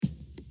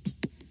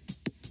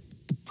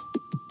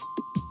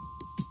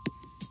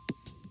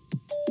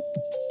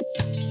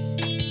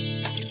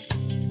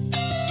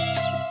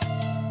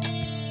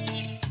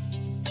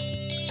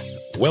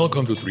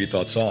Welcome to Three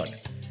Thoughts On.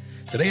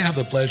 Today I have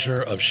the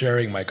pleasure of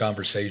sharing my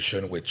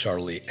conversation with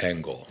Charlie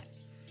Engle.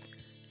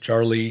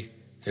 Charlie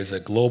is a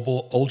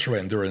global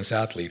ultra-endurance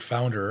athlete,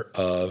 founder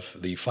of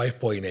the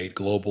 5.8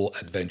 Global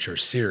Adventure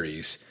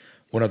Series,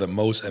 one of the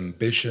most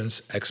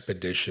ambitious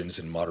expeditions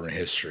in modern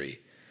history,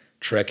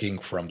 trekking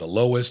from the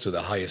lowest to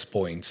the highest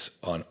points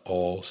on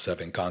all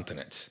 7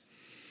 continents.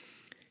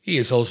 He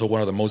is also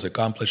one of the most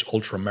accomplished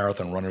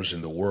ultramarathon runners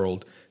in the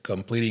world,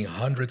 completing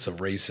hundreds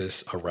of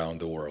races around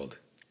the world.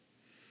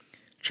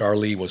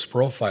 Charlie was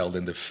profiled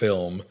in the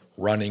film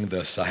Running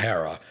the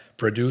Sahara,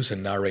 produced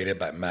and narrated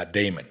by Matt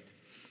Damon.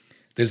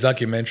 This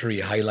documentary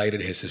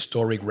highlighted his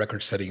historic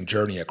record-setting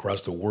journey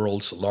across the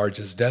world's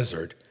largest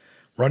desert,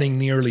 running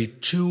nearly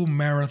 2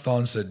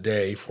 marathons a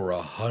day for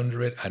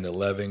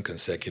 111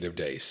 consecutive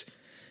days,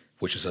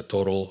 which is a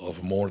total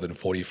of more than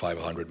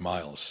 4,500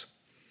 miles.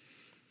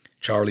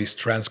 Charlie's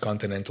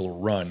transcontinental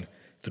run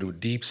through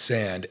deep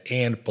sand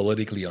and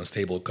politically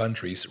unstable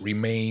countries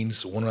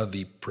remains one of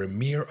the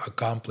premier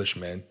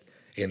accomplishments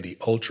in the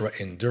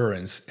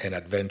ultra-endurance and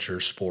adventure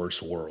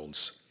sports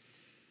worlds.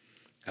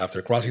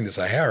 After crossing the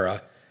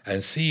Sahara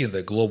and seeing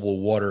the global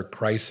water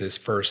crisis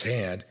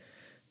firsthand,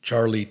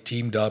 Charlie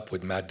teamed up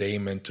with Matt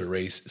Damon to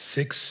raise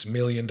 $6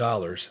 million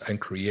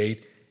and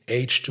create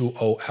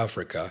H2O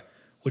Africa,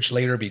 which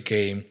later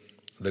became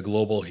the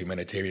global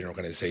humanitarian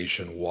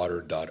organization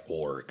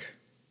Water.org.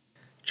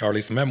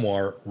 Charlie's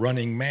memoir,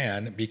 Running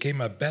Man,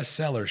 became a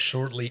bestseller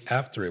shortly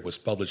after it was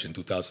published in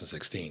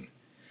 2016.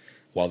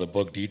 While the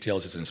book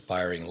details his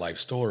inspiring life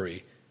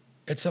story,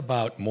 it's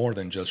about more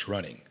than just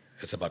running.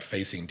 It's about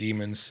facing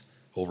demons,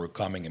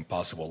 overcoming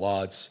impossible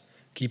odds,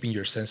 keeping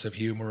your sense of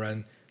humor,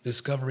 and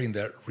discovering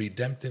the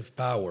redemptive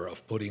power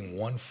of putting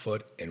one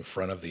foot in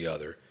front of the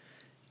other,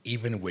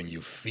 even when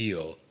you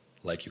feel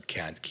like you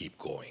can't keep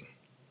going.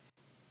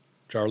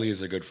 Charlie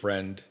is a good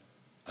friend,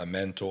 a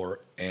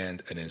mentor,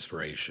 and an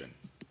inspiration.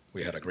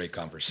 We had a great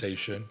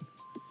conversation.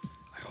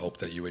 I hope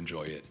that you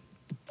enjoy it.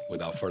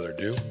 Without further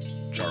ado,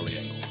 Charlie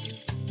Engle.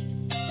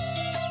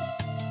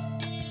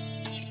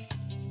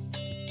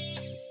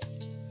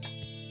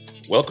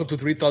 Welcome to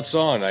Three Thoughts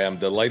On. I am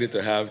delighted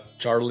to have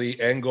Charlie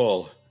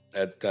Engle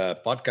at the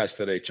podcast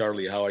today.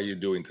 Charlie, how are you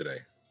doing today?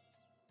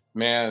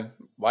 Man,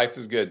 life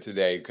is good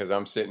today because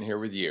I'm sitting here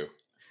with you.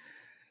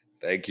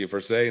 Thank you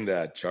for saying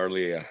that,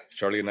 Charlie.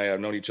 Charlie and I have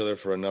known each other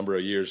for a number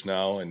of years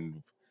now,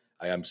 and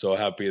I am so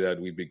happy that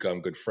we've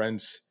become good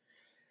friends.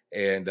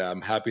 And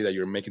I'm happy that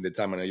you're making the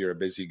time. I know you're a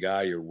busy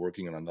guy. You're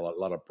working on a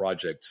lot of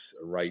projects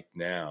right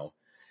now.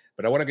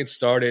 But I want to get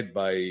started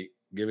by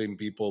giving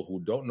people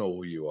who don't know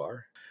who you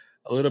are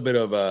a little bit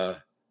of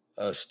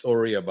a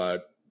story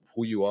about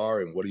who you are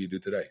and what do you do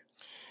today.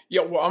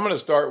 Yeah, well, I'm going to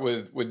start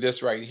with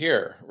this right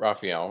here,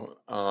 Raphael,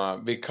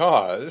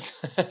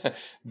 because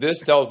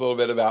this tells a little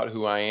bit about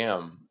who I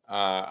am.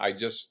 I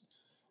just,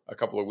 a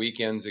couple of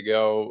weekends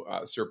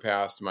ago,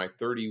 surpassed my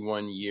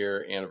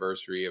 31-year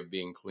anniversary of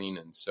being clean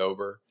and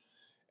sober.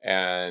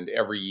 And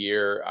every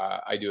year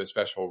I do a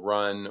special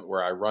run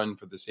where I run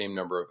for the same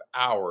number of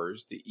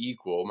hours to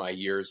equal my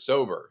years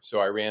sober. So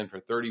I ran for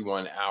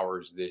 31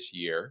 hours this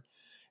year.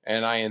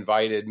 And I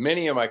invited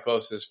many of my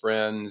closest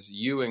friends,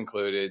 you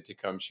included, to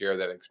come share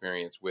that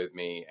experience with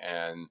me.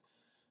 And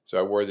so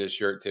I wore this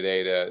shirt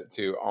today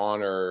to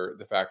honor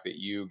the fact that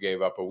you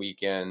gave up a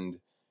weekend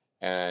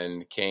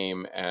and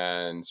came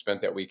and spent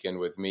that weekend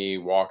with me,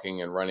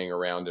 walking and running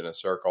around in a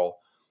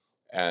circle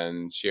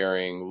and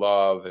sharing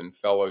love and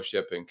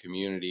fellowship and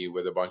community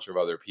with a bunch of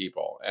other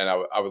people. And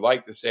I would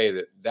like to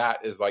say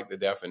that is like the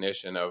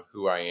definition of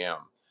who I am: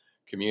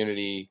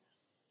 community,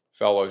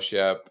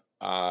 fellowship.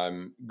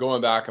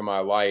 Going back in my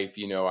life,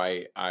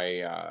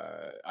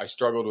 I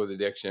struggled with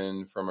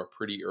addiction from a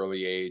pretty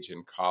early age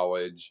in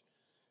college.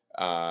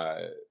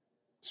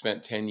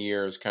 Spent 10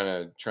 years kind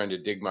of trying to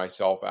dig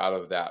myself out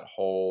of that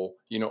hole,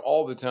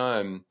 all the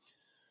time,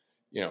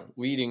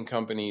 leading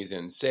companies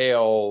in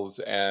sales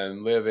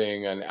and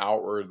living an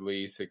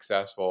outwardly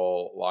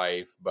successful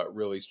life, but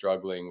really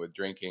struggling with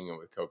drinking and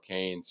with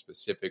cocaine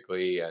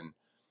specifically. And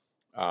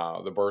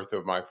the birth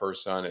of my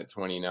first son at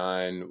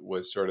 29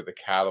 was sort of the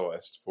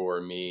catalyst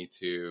for me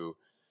to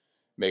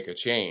make a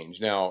change.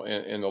 Now,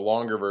 in the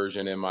longer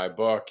version in my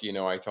book,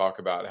 I talk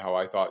about how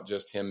I thought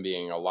just him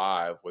being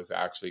alive was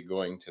actually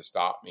going to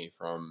stop me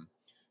from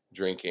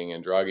drinking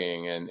and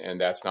drugging.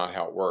 And that's not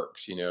how it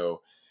works.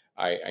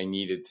 I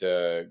needed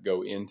to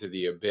go into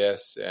the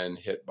abyss and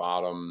hit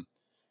bottom.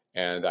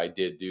 And I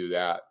did do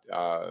that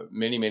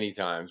many, many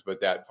times.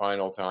 But that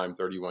final time,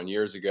 31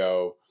 years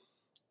ago,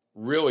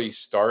 really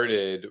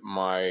started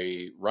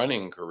my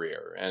running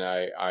career. And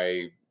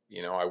I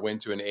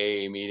went to an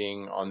AA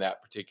meeting on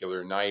that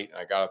particular night.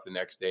 And I got up the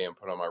next day and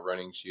put on my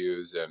running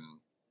shoes. And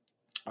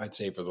I'd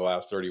say for the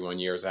last 31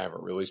 years, I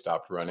haven't really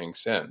stopped running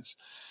since.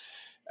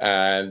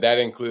 And that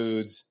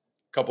includes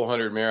a couple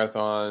hundred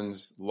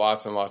marathons,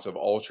 lots and lots of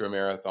ultra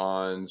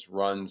marathons,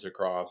 runs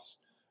across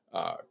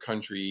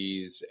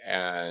countries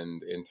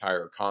and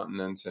entire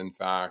continents. In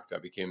fact, I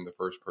became the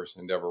first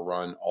person to ever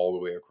run all the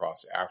way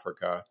across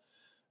Africa.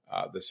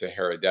 the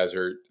Sahara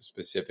Desert,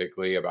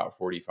 specifically about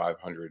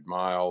 4,500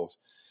 miles.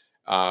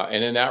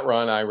 And in that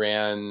run, I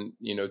ran,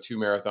 2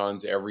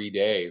 marathons every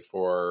day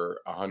for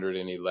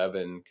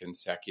 111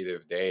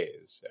 consecutive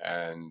days.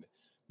 And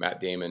Matt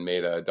Damon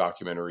made a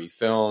documentary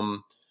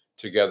film.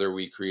 Together,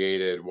 we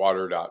created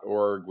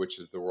water.org, which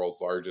is the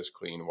world's largest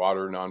clean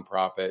water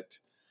nonprofit.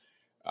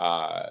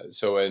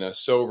 So in a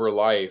sober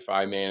life,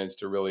 I managed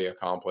to really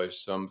accomplish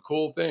some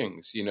cool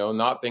things,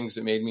 not things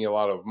that made me a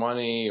lot of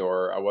money,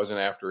 or I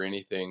wasn't after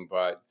anything,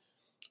 but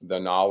the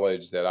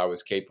knowledge that I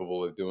was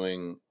capable of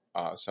doing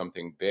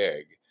something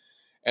big.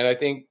 And I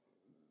think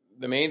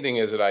the main thing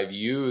is that I've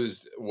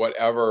used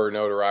whatever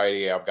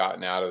notoriety I've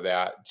gotten out of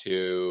that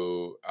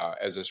to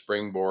as a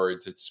springboard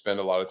to spend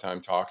a lot of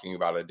time talking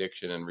about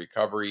addiction and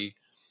recovery.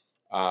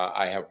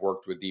 I have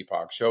worked with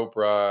Deepak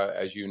Chopra,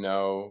 as you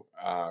know,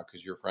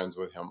 because you're friends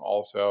with him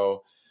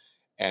also,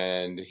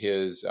 and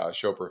his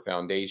Chopra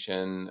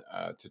Foundation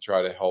to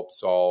try to help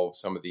solve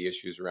some of the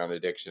issues around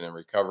addiction and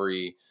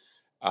recovery.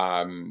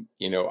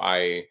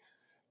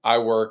 I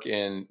work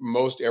in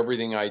most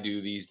everything I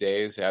do these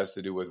days has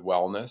to do with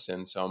wellness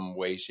in some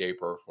way, shape,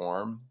 or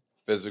form: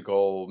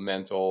 physical,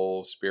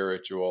 mental,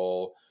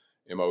 spiritual,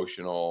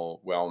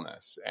 emotional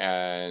wellness.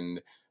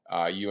 And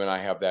you and I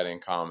have that in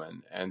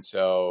common. And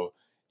so,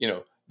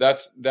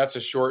 that's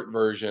a short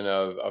version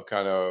of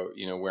kind of,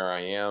 where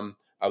I am.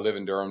 I live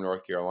in Durham,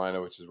 North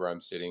Carolina, which is where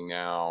I'm sitting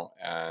now,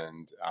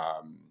 and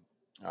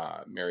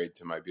married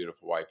to my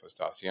beautiful wife,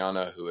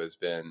 Ostasiana, who has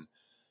been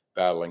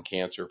battling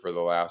cancer for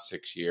the last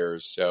 6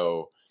 years.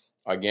 So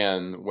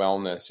again,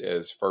 wellness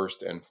is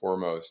first and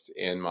foremost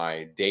in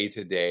my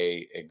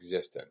day-to-day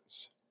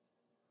existence.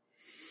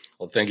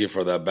 Well, thank you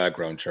for that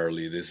background,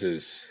 Charlie.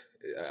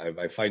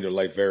 I find your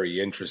life very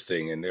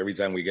interesting. And every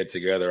time we get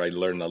together, I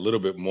learn a little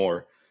bit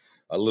more,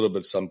 a little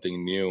bit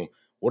something new.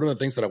 One of the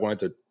things that I wanted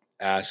to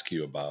ask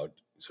you about,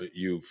 so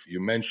you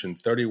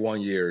mentioned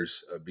 31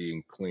 years of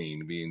being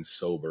clean, being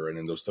sober. And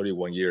in those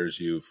 31 years,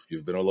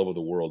 you've been all over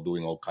the world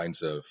doing all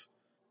kinds of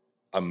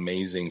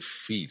amazing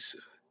feats,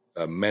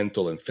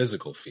 mental and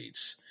physical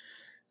feats.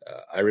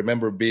 I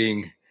remember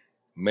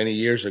many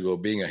years ago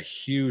being a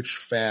huge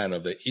fan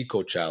of the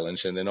Eco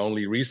Challenge, and then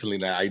only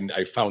recently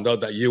I found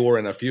out that you were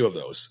in a few of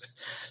those.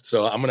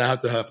 So I'm gonna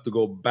have to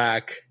go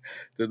back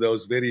to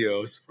those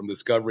videos from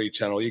Discovery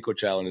Channel Eco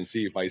Challenge and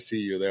see if I see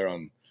you there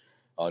on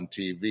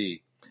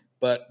TV.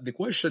 But the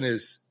question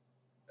is,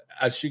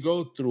 as you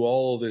go through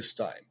all this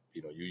time,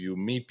 you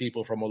meet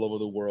people from all over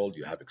the world,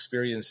 you have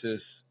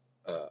experiences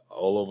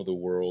all over the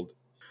world.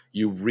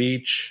 You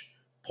reach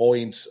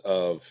points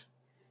of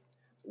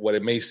what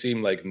it may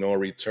seem like no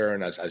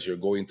return as you're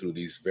going through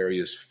these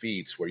various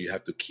feats where you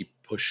have to keep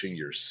pushing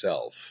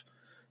yourself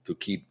to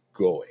keep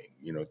going,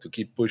 to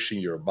keep pushing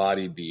your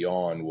body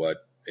beyond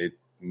what it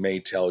may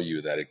tell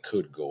you that it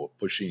could go,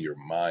 pushing your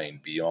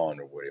mind beyond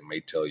or where it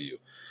may tell you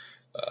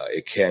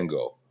it can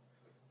go.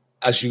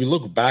 As you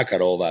look back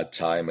at all that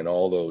time and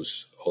all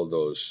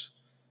those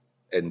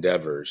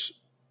endeavors,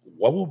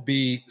 what will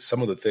be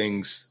some of the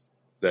things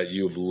that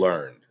you've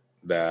learned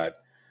that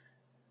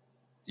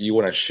you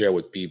want to share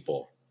with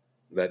people,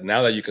 that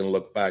now that you can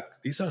look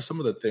back, these are some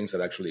of the things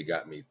that actually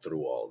got me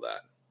through all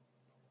that?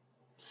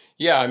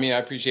 Yeah, I mean, I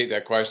appreciate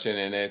that question.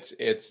 And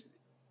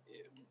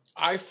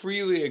I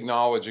freely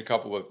acknowledge a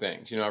couple of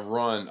things. I've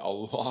run a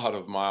lot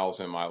of miles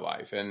in my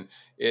life, and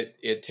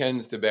it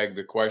tends to beg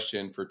the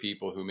question for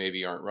people who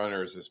maybe aren't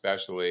runners,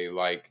 especially,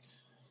 like,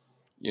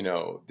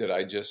 did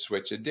I just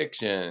switch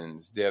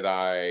addictions? Did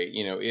I,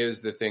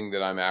 is the thing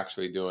that I'm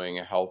actually doing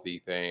a healthy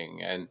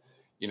thing? And,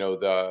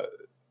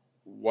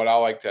 what I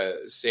like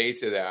to say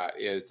to that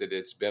is that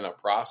it's been a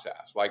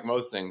process, like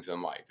most things in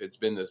life. It's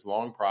been this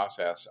long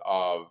process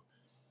of,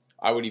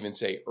 I would even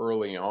say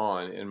early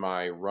on in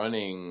my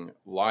running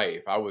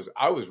life, I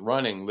was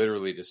running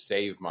literally to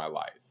save my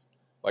life.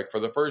 Like, for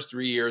the first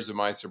 3 years of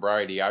my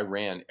sobriety, I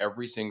ran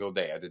every single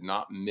day. I did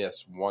not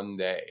miss one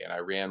day. And I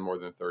ran more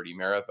than 30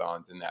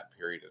 marathons in that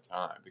period of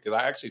time because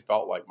I actually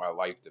felt like my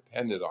life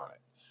depended on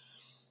it.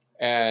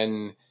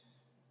 And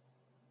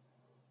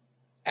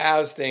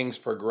as things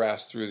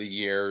progressed through the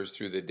years,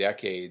 through the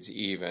decades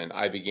even,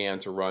 I began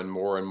to run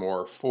more and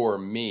more for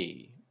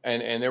me.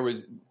 And there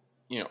was,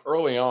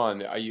 early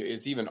on,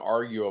 it's even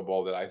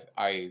arguable that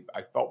I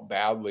felt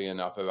badly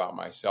enough about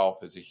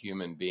myself as a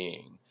human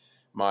being.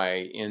 My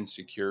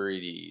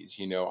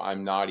insecurities,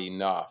 I'm not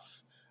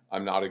enough.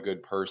 I'm not a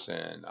good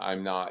person.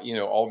 I'm not,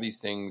 all these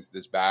things,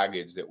 this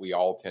baggage that we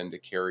all tend to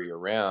carry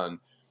around,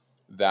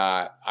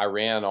 that I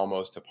ran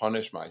almost to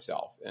punish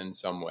myself in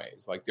some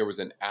ways. Like, there was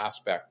an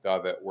aspect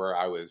of it where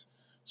I was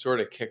sort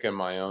of kicking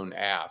my own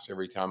ass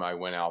every time I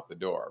went out the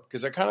door,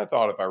 because I kind of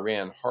thought if I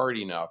ran hard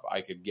enough,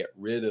 I could get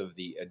rid of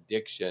the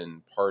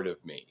addiction part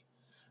of me,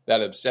 that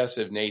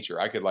obsessive nature.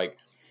 I could, like,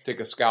 take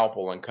a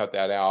scalpel and cut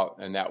that out,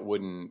 and that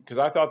wouldn't, because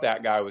I thought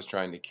that guy was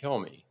trying to kill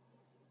me.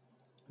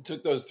 It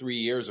took those 3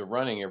 years of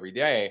running every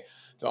day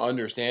to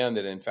understand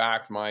that, in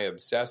fact, my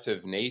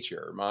obsessive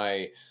nature,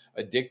 my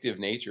addictive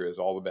nature, is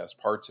all the best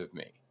parts of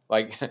me.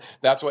 Like,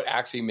 that's what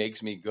actually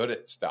makes me good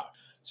at stuff.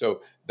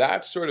 So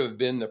that's sort of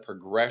been the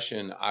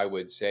progression, I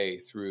would say,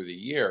 through the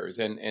years.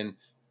 And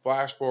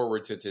flash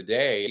forward to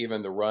today,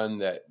 even the run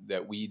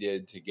that we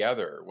did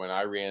together when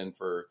I ran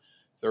for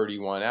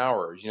 31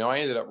 hours, I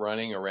ended up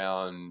running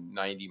around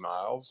 90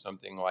 miles,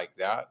 something like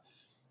that.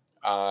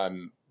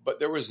 But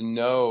there was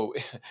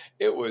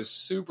it was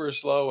super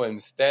slow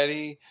and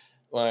steady.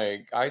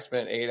 Like I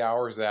spent 8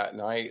 hours that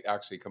night,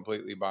 actually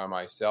completely by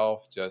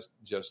myself,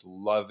 just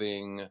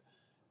loving,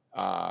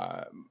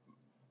 uh,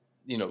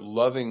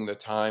 loving the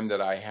time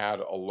that I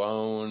had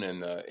alone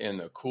and in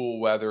the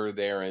cool weather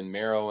there in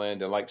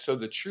Maryland. And so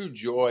the true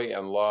joy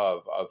and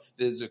love of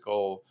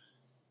physical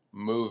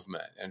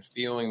movement and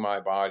feeling my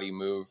body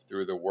move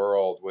through the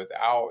world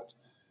without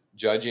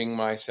judging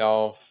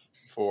myself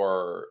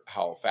for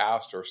how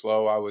fast or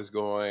slow I was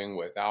going,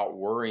 without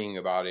worrying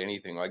about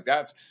anything.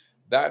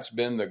 That's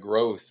been the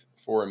growth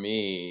for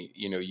me,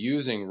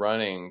 using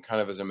running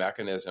kind of as a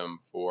mechanism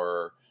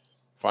for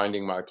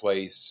finding my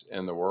place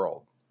in the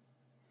world.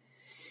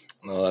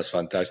 No, that's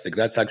fantastic.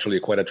 That's actually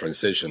quite a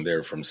transition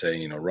there from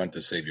saying, run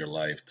to save your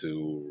life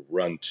to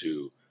run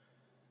to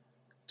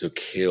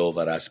kill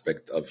that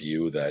aspect of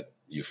you that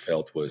you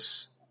felt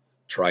was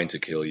trying to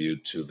kill you,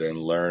 to then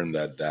learn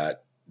that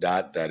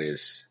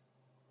is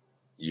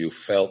you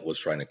felt was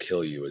trying to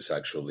kill you is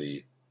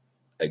actually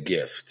a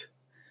gift,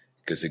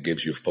 because it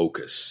gives you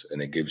focus and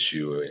it gives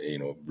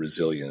you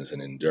resilience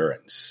and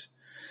endurance.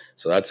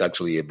 So that's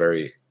actually a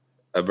very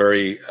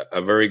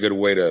good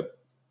way to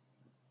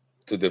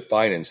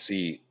define and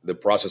see the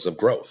process of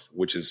growth,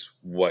 which is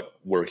what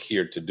we're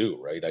here to do,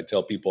 right? I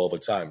tell people all the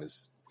time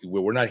is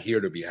we're not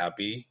here to be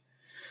happy.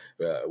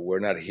 We're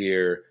not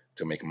here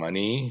to make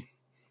money.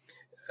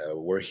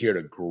 We're here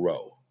to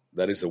grow.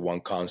 That is the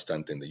one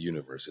constant in the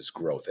universe, is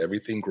growth.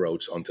 Everything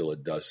grows until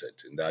it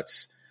doesn't. And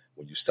that's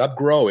when you stop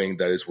growing,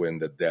 that is when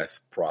the death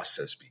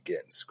process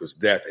begins, because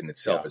death in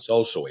itself is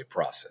also a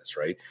process,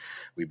 right?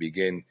 We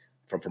begin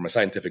from a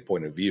scientific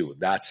point of view.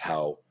 That's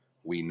how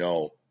we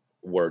know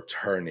we're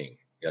turning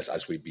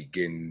as we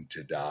begin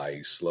to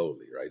die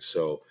slowly, right?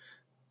 So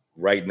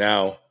right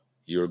now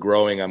you're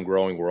growing, I'm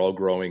growing, we're all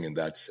growing, and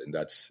that's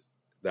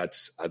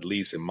at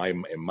least in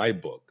my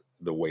book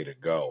the way to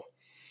go.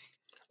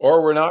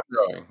 Or we're not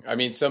growing. I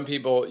mean, some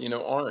people,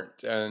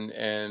 aren't,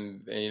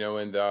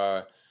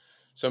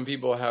 some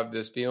people have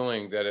this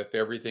feeling that if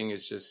everything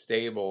is just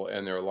stable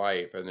in their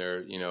life and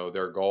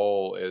their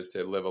goal is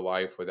to live a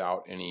life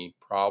without any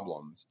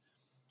problems.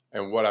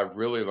 And what I've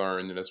really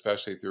learned, and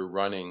especially through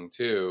running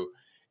too,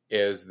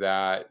 is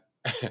that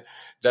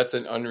that's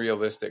an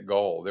unrealistic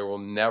goal. There will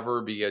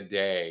never be a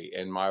day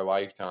in my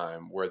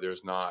lifetime where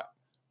there's not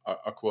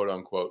a quote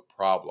unquote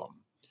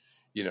problem.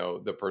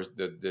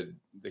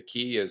 The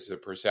key is the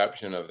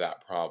perception of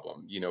that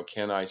problem.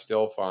 Can I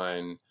still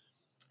find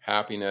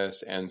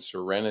happiness and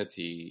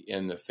serenity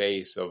in the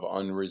face of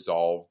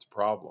unresolved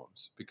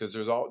problems? Because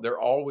they're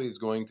always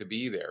going to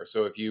be there.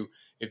 So if you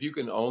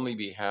can only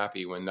be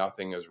happy when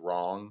nothing is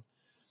wrong,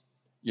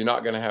 you're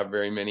not going to have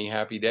very many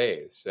happy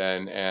days.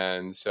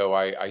 And so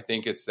I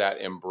think it's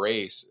that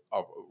embrace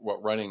of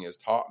what running has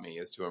taught me,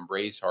 is to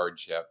embrace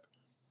hardship,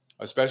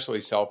 especially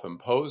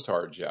self-imposed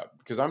hardship,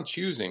 because I'm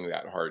choosing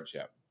that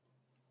hardship.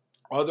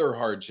 Other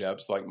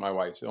hardships, like my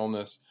wife's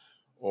illness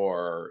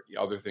or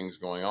other things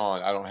going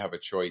on, I don't have a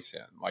choice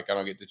in. I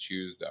don't get to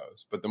choose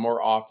those. But the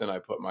more often I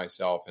put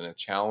myself in a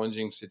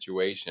challenging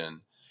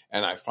situation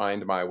and I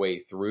find my way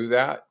through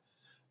that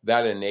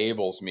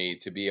enables me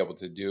to be able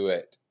to do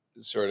it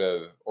sort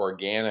of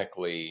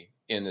organically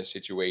in the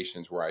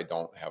situations where I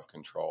don't have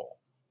control.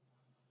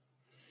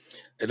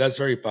 And that's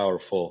very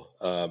powerful.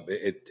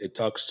 It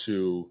talks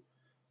to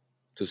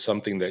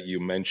something that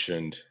you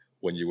mentioned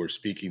when you were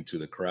speaking to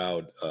the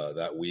crowd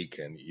that week,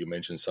 and you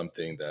mentioned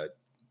something that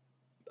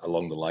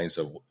along the lines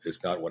of,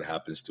 it's not what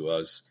happens to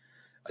us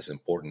as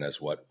important as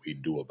what we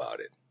do about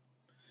it.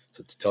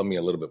 So tell me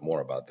a little bit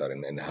more about that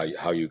and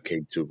how you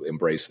came to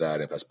embrace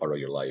that as part of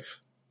your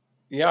life.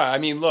 Yeah, I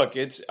mean, look,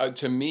 it's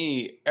to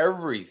me,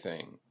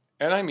 everything,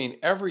 and I mean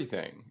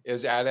everything,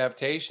 is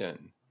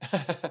adaptation.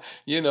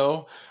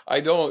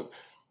 I don't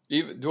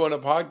even doing a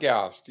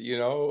podcast,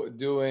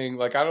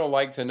 I don't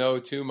like to know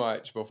too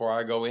much before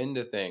I go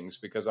into things,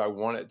 because I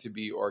want it to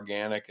be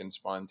organic and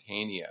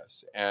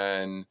spontaneous.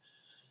 And,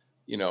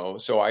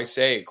 so I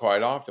say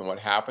quite often, what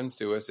happens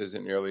to us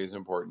isn't nearly as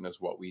important as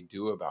what we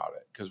do about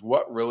it, because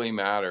what really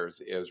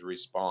matters is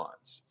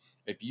response.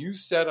 If you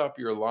set up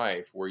your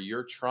life where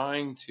you're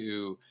trying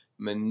to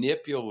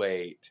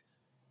manipulate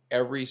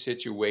every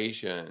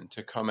situation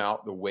to come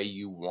out the way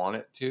you want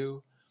it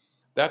to,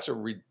 that's a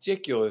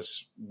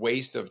ridiculous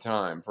waste of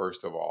time,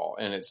 first of all,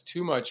 and it's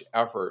too much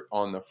effort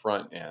on the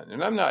front end.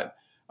 And I'm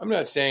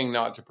not saying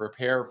not to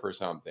prepare for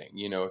something.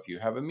 If you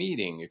have a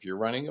meeting, if you're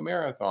running a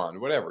marathon,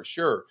 whatever,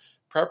 sure,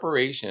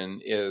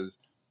 preparation is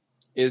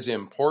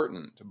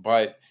important.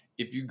 But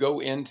if you go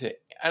into,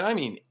 and I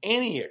mean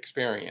any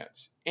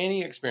experience,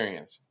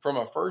 from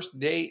a first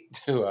date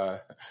to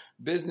a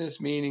business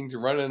meeting to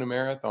running a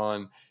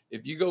marathon,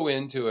 if you go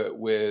into it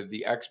with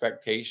the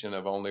expectation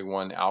of only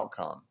one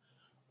outcome,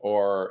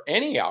 or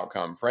any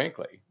outcome,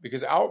 frankly,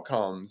 because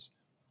outcomes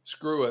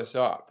screw us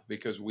up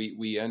because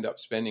we end up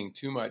spending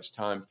too much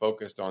time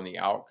focused on the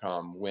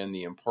outcome when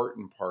the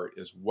important part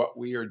is what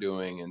we are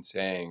doing and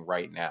saying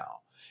right now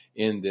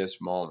in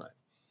this moment.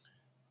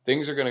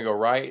 Things are going to go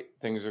right,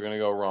 things are going to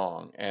go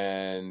wrong,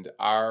 and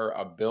our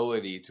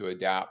ability to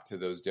adapt to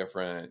those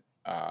different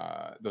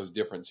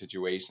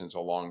situations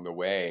along the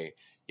way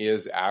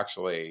is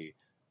actually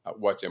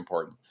what's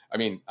important. I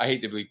mean, I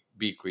hate to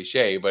be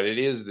cliche, but it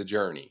is the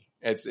journey.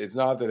 It's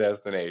not the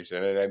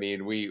destination. And I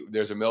mean,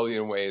 there's a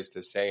million ways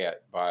to say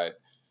it, but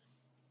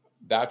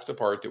that's the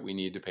part that we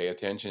need to pay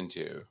attention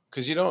to,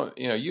 because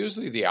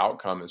usually the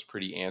outcome is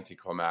pretty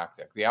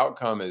anticlimactic. The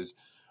outcome is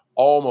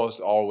almost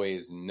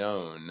always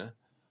known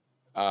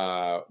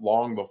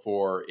long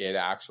before it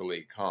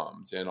actually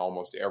comes in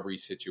almost every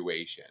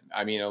situation.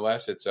 I mean,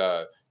 unless it's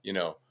a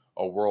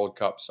World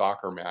Cup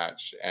soccer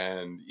match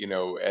and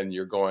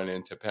you're going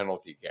into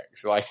penalty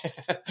kicks,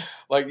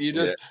 like you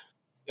just,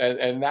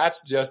 and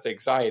that's just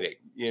exciting,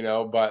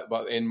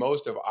 but in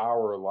most of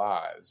our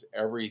lives,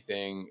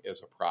 everything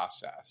is a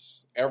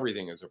process.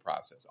 Everything is a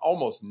process.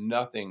 Almost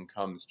nothing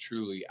comes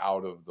truly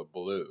out of the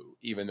blue,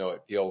 even though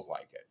it feels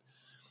like it.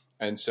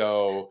 And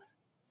so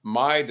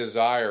my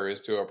desire is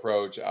to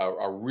approach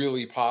a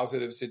really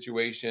positive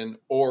situation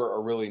or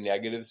a really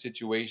negative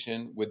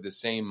situation with the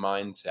same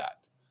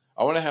mindset.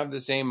 I want to have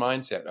the same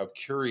mindset of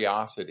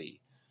curiosity.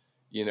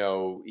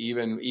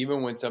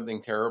 Even when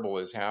something terrible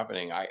is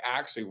happening, I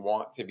actually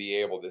want to be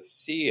able to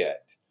see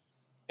it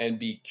and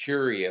be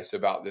curious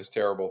about this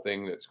terrible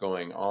thing that's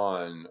going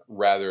on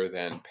rather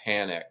than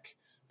panic,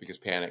 because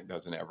panic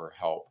doesn't ever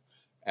help.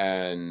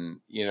 And,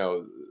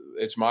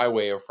 it's my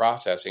way of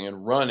processing,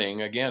 and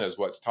running again is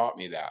what's taught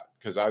me that,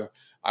 because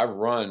I've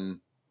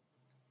run,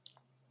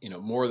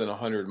 more than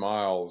 100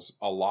 miles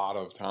a lot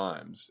of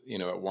times,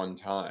 at one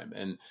time.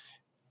 And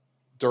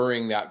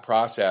during that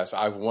process,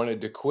 I've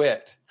wanted to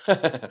quit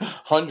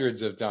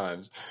hundreds of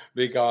times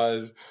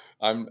because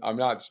I'm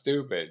not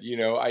stupid.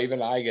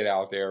 I get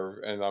out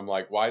there and I'm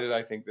like, why did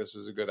I think this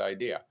was a good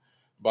idea?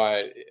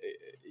 But,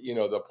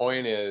 the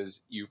point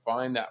is, you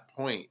find that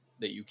point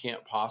that you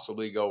can't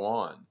possibly go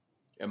on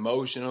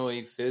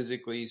emotionally,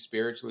 physically,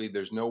 spiritually.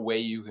 There's no way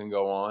you can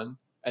go on.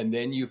 And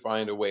then you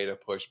find a way to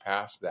push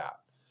past that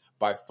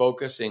by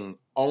focusing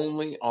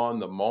only on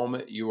the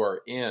moment you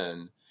are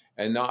in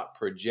and not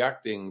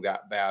projecting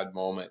that bad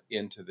moment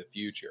into the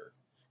future.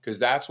 Because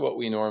that's what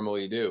we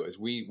normally do, is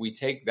we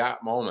take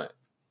that moment,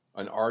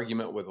 an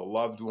argument with a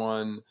loved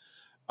one,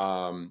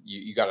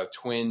 you got a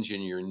twinge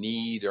in your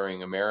knee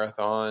during a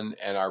marathon,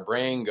 and our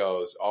brain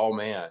goes, oh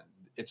man,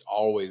 it's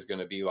always going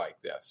to be like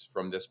this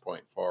from this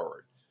point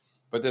forward.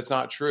 But that's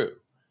not true.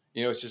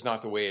 It's just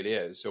not the way it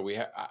is. So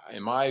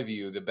in my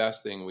view, the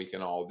best thing we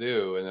can all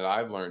do, and that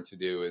I've learned to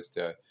do, is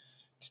to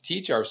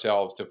teach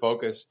ourselves to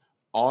focus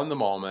on the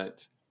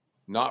moment,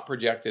 not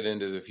project it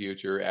into the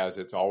future as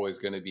it's always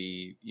going to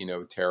be,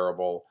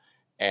 terrible,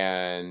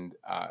 and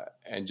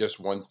just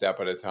one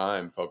step at a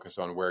time, focus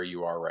on where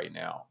you are right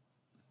now.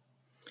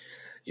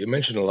 You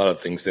mentioned a lot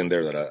of things in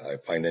there that I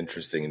find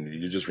interesting, and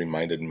you just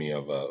reminded me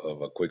of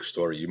a quick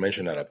story. You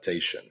mentioned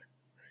adaptation,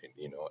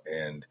 right?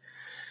 And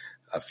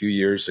a few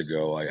years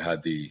ago, I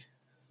had the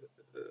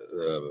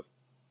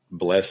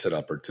blessed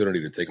opportunity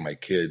to take my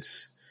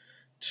kids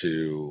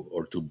to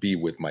be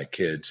with my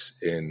kids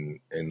in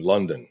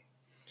London.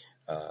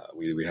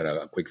 We had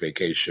a quick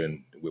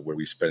vacation where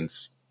we spent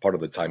part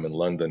of the time in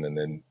London and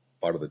then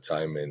part of the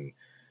time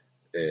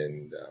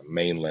in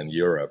mainland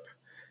Europe.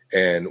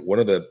 And one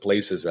of the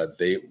places that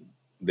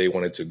they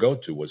wanted to go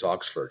to was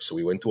Oxford. So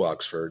we went to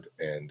Oxford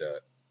and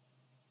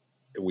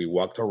we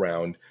walked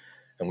around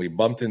and we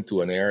bumped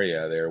into an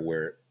area there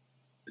where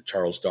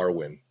Charles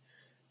Darwin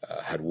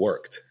had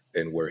worked,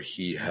 and where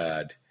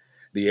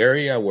the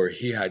area where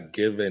he had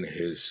given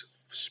his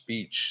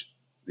speech,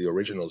 the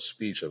original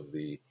speech of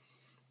the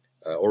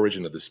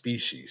origin of the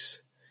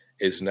species,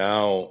 is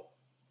now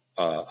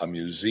a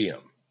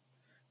museum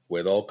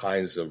with all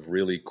kinds of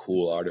really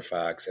cool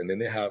artifacts. And then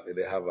they have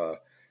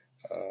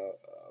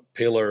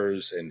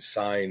pillars and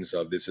signs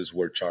of, this is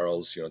where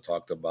Charles,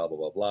 talked about blah,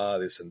 blah, blah,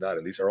 this and that.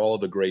 And these are all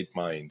the great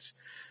minds.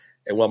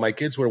 And while my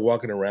kids were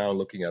walking around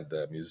looking at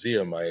the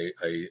museum, I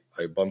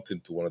bumped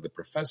into one of the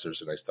professors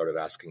and I started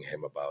asking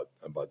him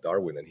about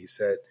Darwin. And he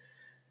said,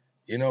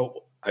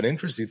 an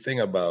interesting thing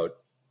about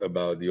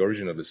the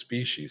origin of the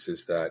species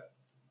is that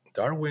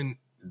Darwin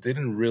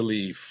didn't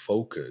really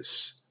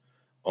focus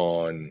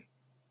on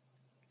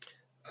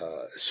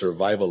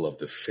survival of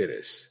the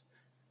fittest.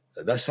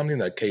 That's something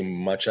that came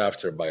much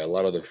after by a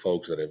lot of the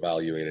folks that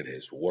evaluated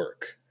his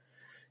work.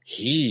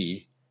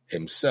 He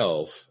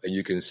himself, and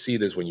you can see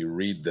this when you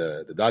read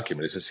the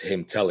document, this is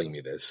him telling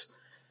me this,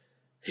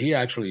 he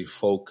actually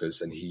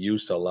focused and he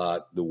used a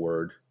lot the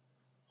word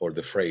or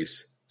the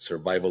phrase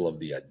survival of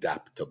the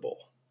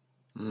adaptable.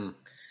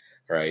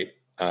 Right?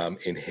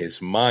 In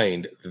his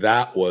mind,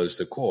 that was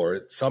the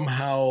core.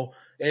 Somehow,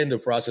 in the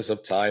process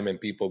of time and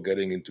people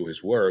getting into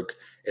his work,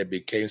 it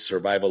became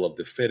survival of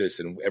the fittest,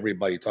 and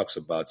everybody talks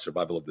about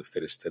survival of the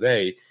fittest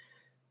today.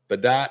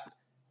 But that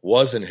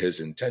wasn't his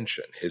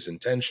intention. His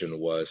intention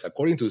was,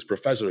 according to his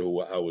professor,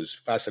 who I was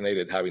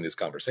fascinated having this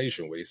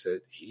conversation with, he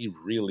said he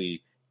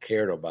really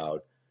cared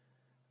about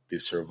the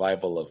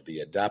survival of the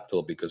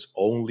adaptable because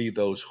only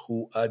those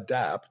who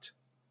adapt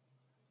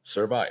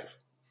survive.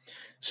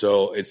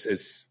 So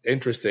it's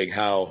interesting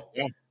how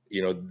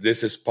Yeah.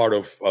 this is part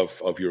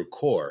of your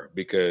core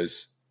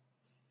because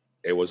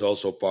it was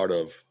also part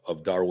of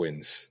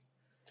Darwin's.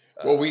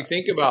 Well, we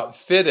think about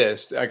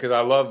fittest because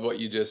I love what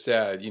you just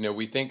said.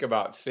 We think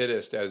about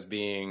fittest as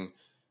being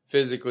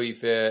physically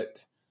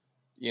fit,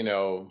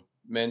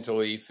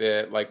 mentally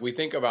fit. Like we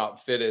think about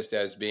fittest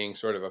as being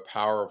sort of a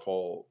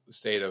powerful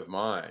state of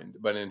mind.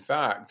 But in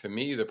fact, to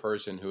me, the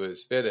person who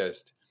is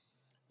fittest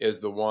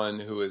is the one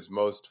who is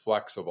most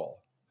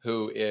flexible,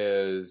 who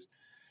is,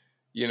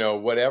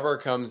 whatever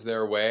comes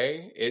their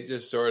way, it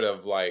just sort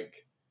of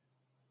like,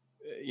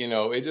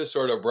 it just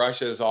sort of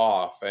brushes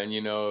off, and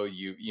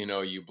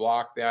you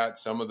block that.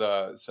 Some of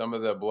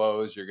the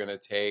blows you're going to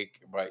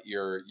take, but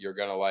you're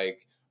going to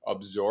like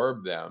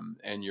absorb them,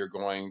 and you're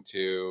going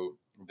to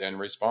then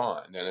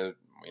respond. And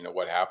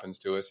what happens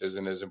to us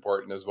isn't as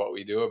important as what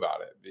we do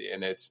about it.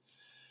 And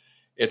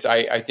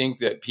I think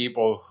that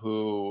people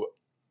who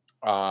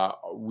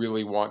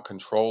really want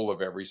control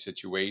of every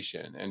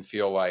situation and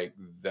feel like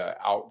the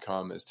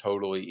outcome is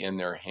totally in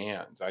their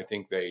hands, I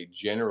think they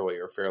generally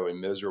are fairly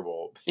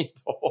miserable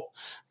people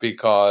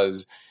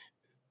because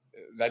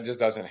that just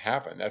doesn't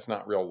happen. That's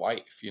not real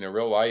life.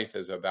 Real life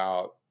is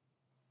about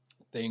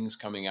things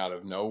coming out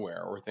of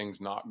nowhere or things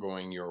not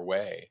going your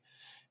way.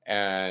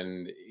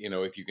 And,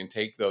 if you can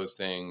take those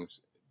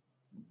things,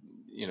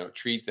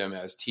 treat them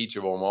as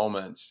teachable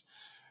moments,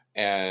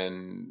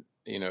 and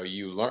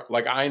you learn.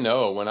 Like I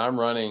know when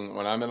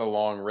I'm in a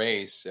long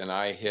race and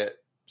I hit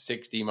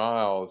 60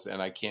 miles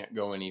and I can't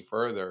go any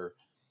further,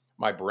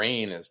 my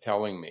brain is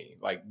telling me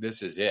like,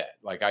 this is it.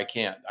 Like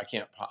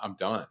I'm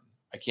done.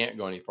 I can't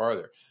go any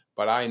farther.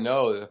 But I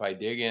know that if I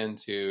dig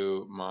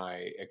into my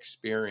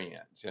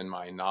experience and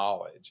my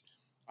knowledge,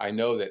 I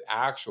know that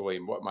actually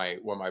what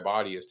my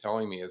body is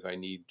telling me is I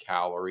need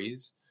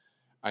calories.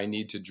 I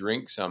need to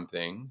drink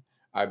something.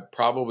 I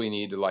probably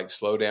need to like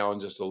slow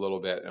down just a little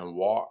bit and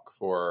walk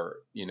for,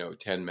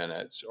 10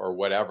 minutes or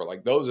whatever.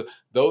 Like those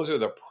are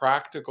the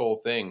practical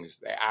things,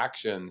 the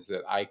actions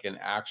that I can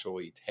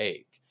actually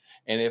take.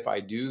 And if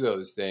I do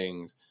those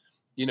things,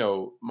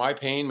 my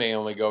pain may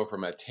only go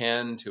from a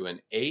 10 to an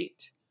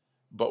 8,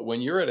 but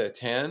when you're at a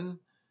 10,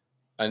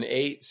 an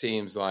 8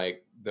 seems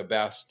like the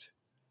best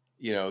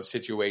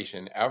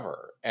situation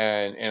ever.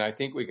 And I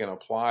think we can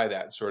apply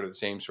that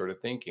same sort of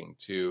thinking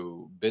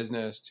to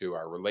business, to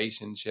our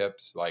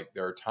relationships. Like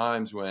there are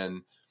times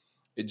when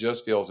it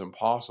just feels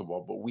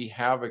impossible, but we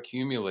have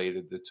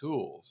accumulated the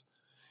tools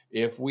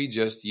if we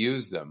just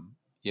use them.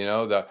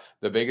 The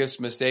biggest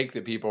mistake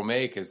that people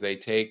make is they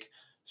take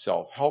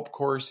self-help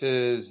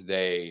courses,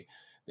 they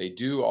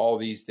do all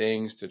these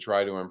things to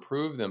try to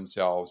improve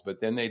themselves, but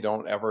then they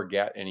don't ever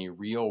get any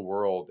real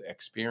world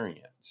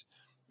experience.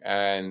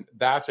 And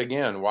that's,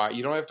 again, why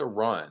you don't have to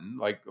run.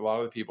 Like a lot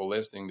of the people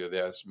listening to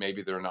this,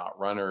 maybe they're not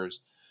runners.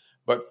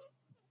 But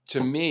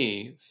to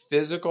me,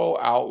 physical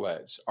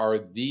outlets are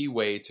the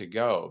way to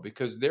go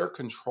because they're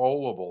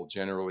controllable,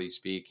 generally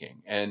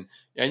speaking. And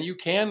you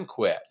can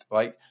quit.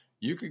 Like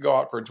you could go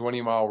out for a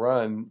 20-mile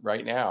run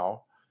right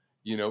now.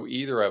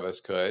 Either of us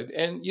could.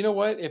 And you know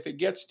what? If it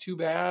gets too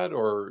bad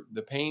or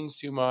the pain's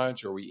too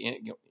much or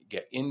we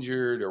get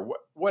injured or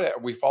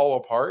what we fall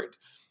apart,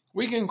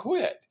 we can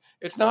quit.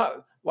 It's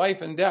not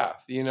life and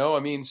death,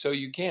 so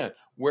you can.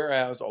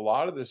 Whereas a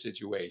lot of the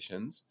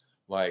situations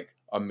like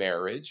a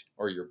marriage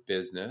or your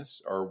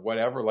business or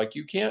whatever, like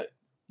you can't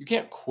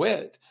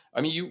quit.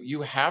 I mean,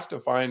 you have to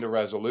find a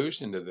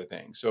resolution to the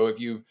thing. So if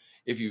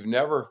you've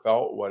never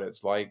felt what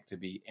it's like to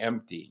be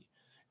empty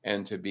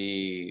and to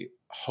be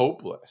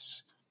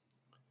hopeless,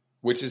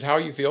 which is how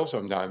you feel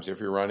sometimes if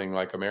you're running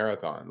like a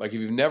marathon. Like if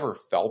you've never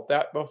felt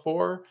that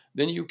before,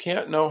 then you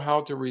can't know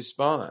how to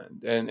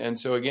respond. And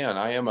so again,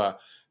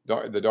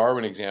 the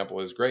Darwin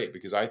example is great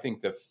because I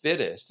think the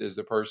fittest is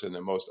the person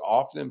that most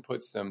often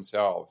puts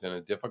themselves in a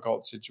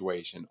difficult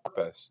situation,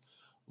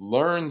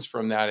 learns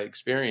from that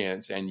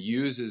experience and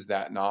uses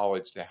that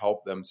knowledge to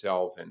help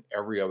themselves in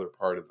every other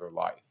part of their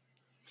life.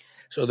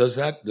 So does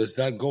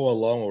that go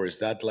along, or is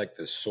that like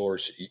the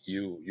source?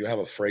 You have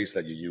a phrase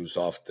that you use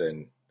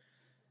often,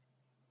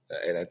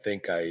 and I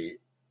think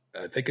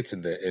it's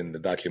in the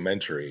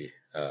documentary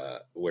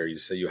where you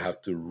say you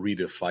have to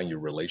redefine your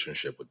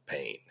relationship with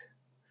pain.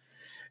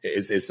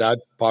 Is that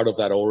part of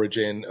that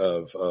origin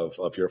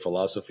of your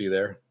philosophy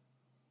there?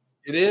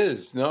 It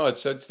is. No,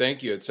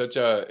 thank you. It's such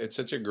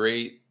a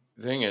great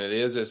thing. And it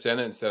is a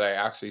sentence that I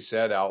actually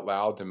said out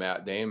loud to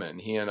Matt Damon.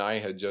 He and I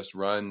had just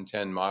run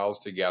 10 miles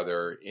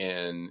together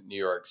in New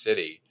York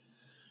City,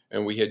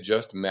 and we had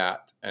just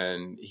met,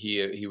 and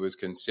he was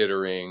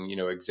considering,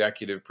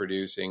 executive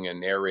producing and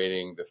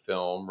narrating the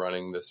film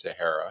Running the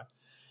Sahara.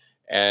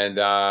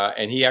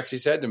 And he actually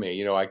said to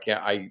me,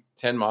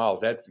 10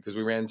 miles, that's because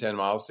we ran 10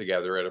 miles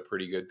together at a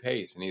pretty good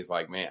pace. And he's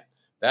like, man,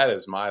 that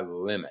is my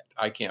limit.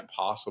 I can't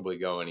possibly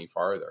go any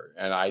farther.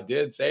 And I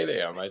did say to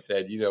him, I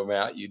said,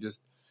 Matt, you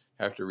just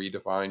have to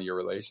redefine your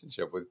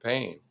relationship with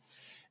pain.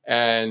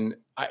 And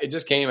it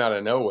just came out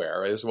of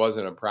nowhere. This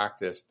wasn't a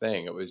practice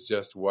thing. It was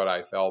just what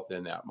I felt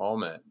in that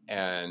moment.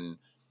 And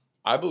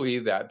I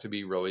believe that to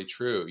be really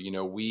true.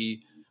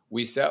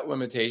 We set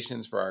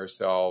limitations for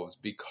ourselves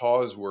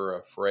because we're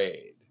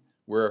afraid.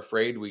 We're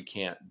afraid we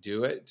can't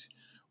do it.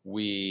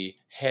 We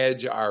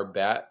hedge our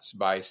bets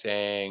by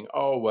saying,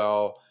 oh,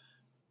 well,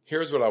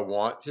 here's what I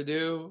want to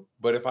do,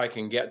 but if I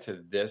can get to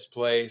this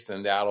place,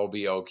 then that'll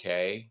be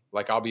okay.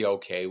 Like, I'll be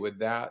okay with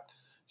that.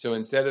 So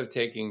instead of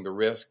taking the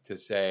risk to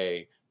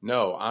say,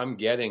 no, I'm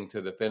getting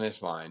to the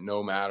finish line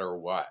no matter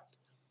what.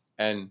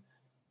 And,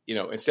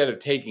 instead of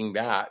taking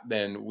that,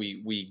 then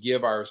we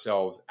give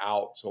ourselves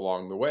outs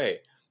along the way.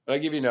 But I'll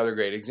give you another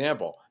great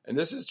example. And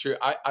this is true.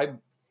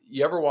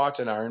 You ever watch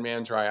an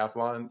Ironman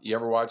triathlon? You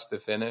ever watch the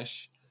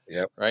finish?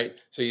 Yep. Right?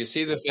 So you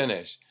see the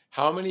finish.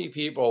 How many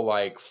people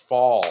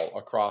fall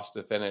across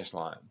the finish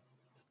line?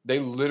 They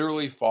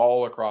literally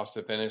fall across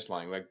the finish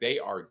line. Like, they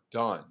are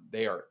done.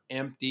 They are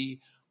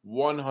empty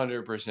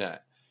 100%.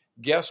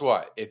 Guess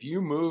what? If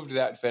you moved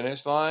that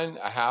finish line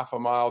a half a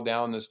mile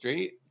down the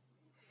street,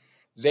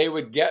 they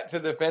would get to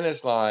the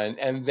finish line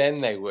and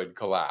then they would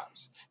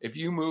collapse. If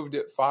you moved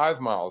it 5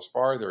 miles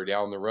farther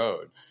down the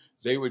road,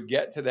 they would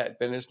get to that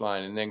finish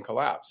line and then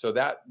collapse. So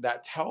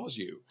that tells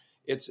you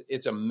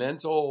it's a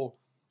mental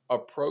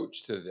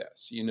approach to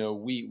this.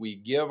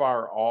 We give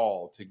our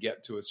all to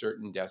get to a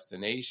certain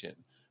destination,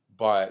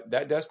 but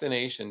that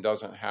destination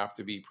doesn't have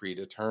to be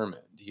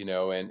predetermined,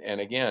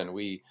 and again,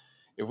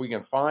 if we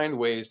can find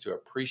ways to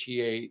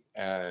appreciate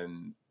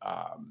and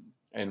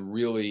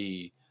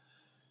really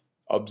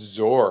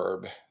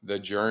absorb the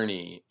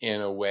journey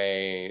in a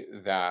way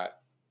that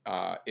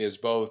is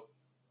both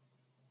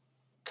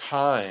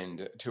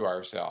kind to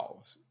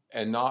ourselves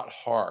and not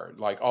hard,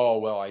 like, oh,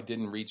 well, I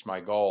didn't reach my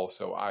goal,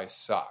 so I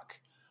suck.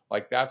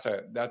 Like, that's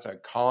a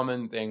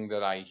common thing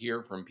that I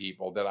hear from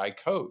people that I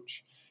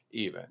coach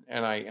even.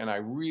 And I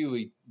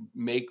really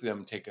make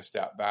them take a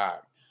step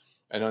back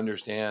and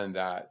understand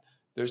that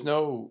there's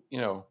no,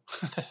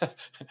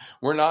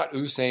 we're not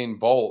Usain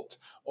Bolt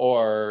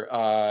or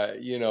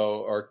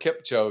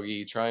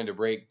Kipchoge trying to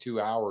break 2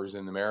 hours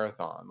in the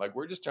marathon. Like,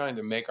 we're just trying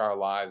to make our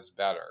lives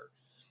better.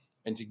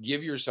 And to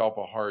give yourself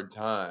a hard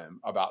time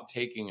about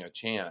taking a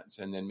chance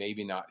and then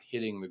maybe not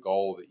hitting the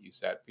goal that you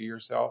set for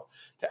yourself,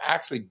 to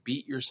actually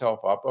beat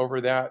yourself up over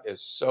that is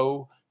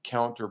so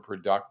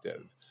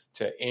counterproductive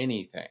to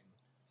anything.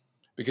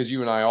 Because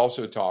you and I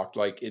also talked,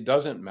 like, it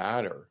doesn't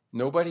matter.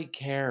 Nobody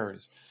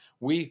cares.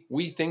 We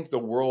think the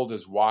world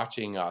is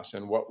watching us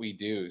and what we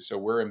do. So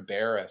we're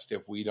embarrassed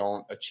if we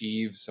don't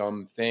achieve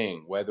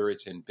something, whether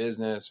it's in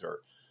business or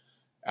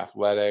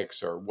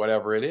athletics or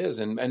whatever it is.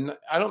 And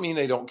I don't mean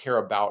they don't care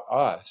about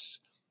us.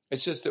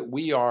 It's just that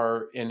we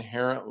are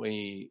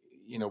inherently,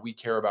 we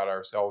care about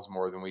ourselves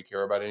more than we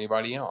care about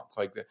anybody else.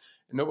 Like,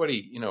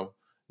 nobody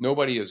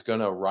is going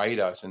to write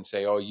us and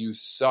say, oh, you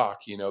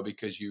suck,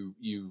 because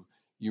you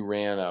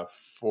ran a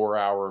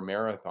 4-hour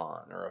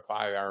marathon or a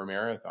 5-hour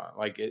marathon.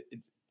 Like,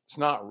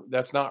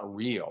 that's not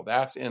real.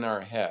 That's in our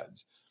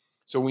heads.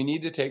 So we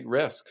need to take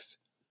risks,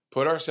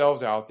 put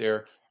ourselves out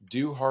there,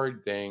 do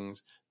hard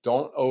things.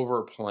 Don't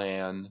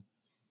overplan.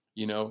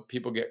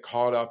 People get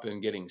caught up in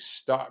getting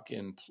stuck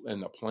in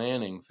the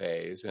planning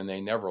phase and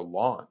they never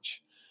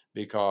launch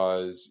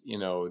because,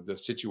 the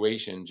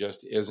situation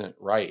just isn't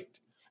right.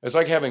 It's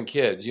like having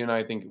kids.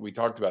 I think we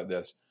talked about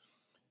this.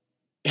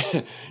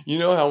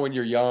 How when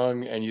you're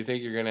young and you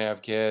think you're going to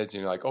have kids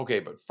and you're like, okay,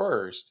 but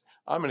first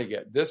I'm going to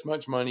get this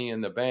much money in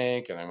the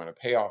bank and I'm going to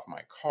pay off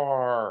my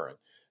car and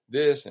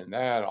this and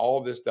that, and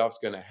all this stuff's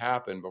going to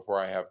happen before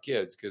I have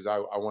kids because I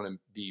want to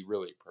be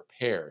really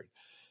prepared.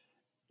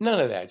 None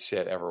of that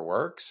shit ever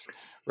works,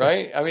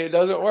 right? I mean, it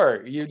doesn't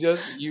work. You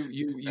just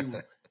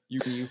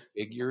you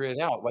figure it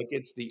out. Like,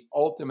 it's the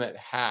ultimate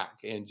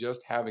hack in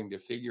just having to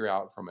figure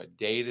out from a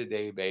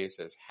day-to-day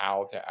basis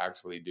how to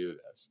actually do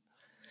this.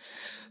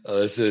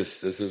 This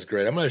is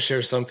great. I'm going to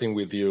share something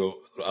with you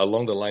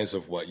along the lines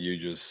of what you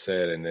just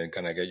said, and then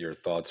kind of get your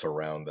thoughts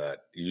around that.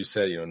 You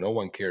said, no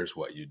one cares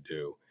what you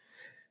do.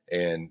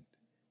 And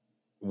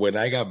when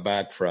I got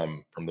back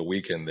from the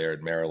weekend there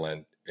at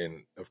Maryland,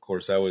 and of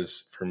course,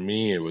 for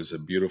me, it was a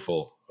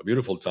beautiful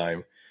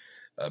time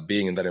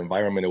being in that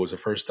environment. It was the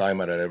first time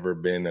I'd ever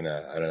been at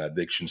an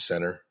addiction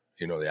center,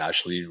 the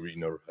Ashley,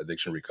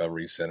 Addiction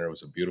Recovery Center. It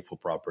was a beautiful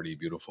property,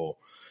 beautiful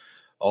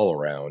all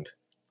around.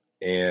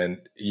 And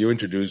you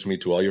introduced me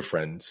to all your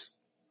friends,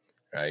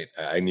 right?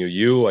 I knew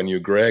you, I knew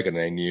Greg, and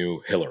I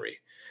knew Hillary.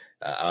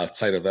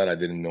 Outside of that, I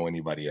didn't know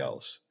anybody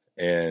else.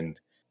 And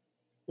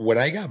when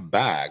I got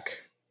back,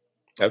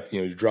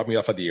 you dropped me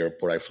off at the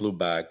airport. I flew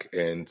back,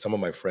 and some of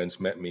my friends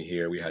met me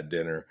here. We had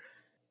dinner,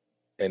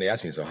 and they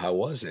asked me, so how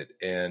was it?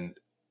 And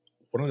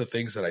one of the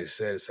things that I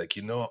said is like,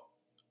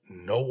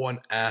 no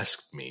one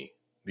asked me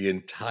the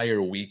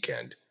entire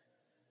weekend,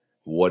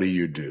 what do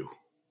you do?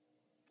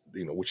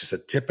 Which is a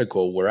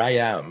typical where I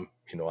am,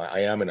 I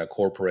am in a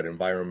corporate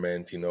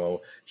environment,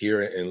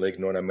 here in Lake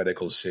Nona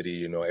Medical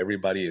City,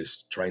 everybody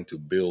is trying to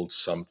build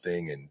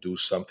something and do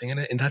something.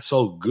 And that's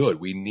all good.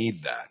 We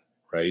need that,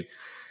 right?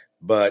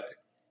 But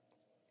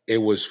it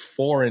was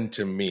foreign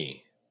to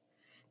me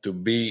to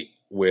be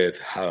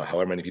with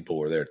however many people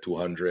were there,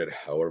 200,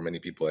 however many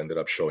people ended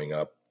up showing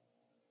up.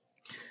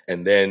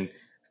 And then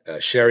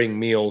sharing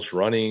meals,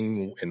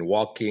 running and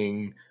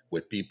walking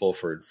with people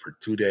for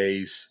 2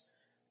 days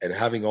and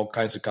having all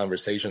kinds of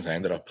conversations. I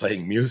ended up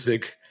playing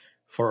music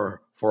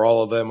for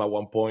all of them at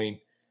one point.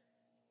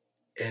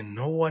 And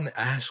no one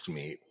asked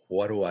me,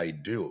 what do I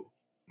do?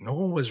 No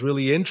one was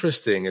really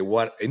interested in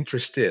what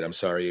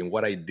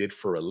I did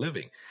for a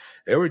living.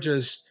 They were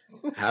just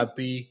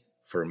happy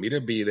for me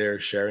to be there,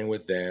 sharing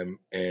with them.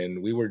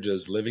 And we were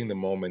just living the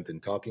moment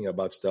and talking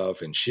about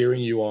stuff and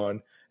cheering you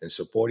on and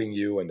supporting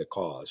you and the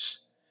cause.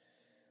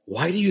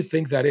 Why do you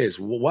think that is?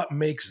 What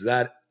makes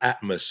that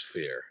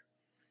atmosphere?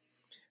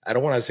 I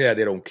don't want to say that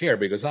they don't care,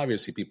 because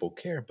obviously people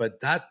care,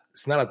 but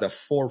that's not at the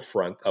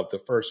forefront of the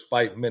first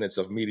 5 minutes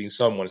of meeting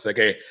someone. It's like,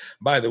 hey,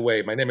 by the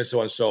way, my name is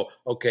so and so.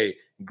 Okay,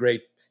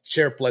 great.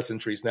 Share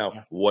pleasantries.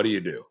 Now, what do you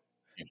do?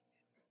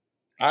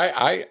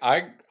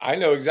 I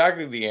know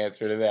exactly the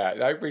answer to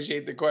that. I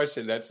appreciate the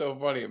question. That's so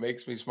funny. It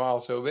makes me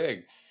smile so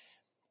big.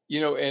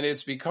 And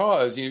it's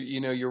because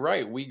you're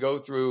right. We go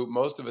through,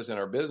 most of us in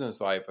our business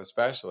life,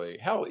 especially,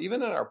 hell,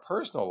 even in our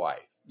personal life.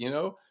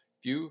 If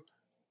you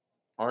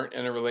aren't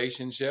in a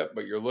relationship,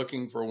 but you're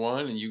looking for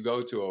one, and you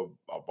go to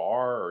a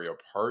bar or a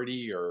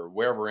party or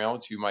wherever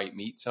else you might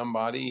meet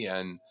somebody,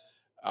 and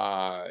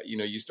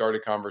you start a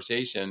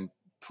conversation.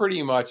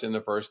 Pretty much in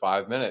the first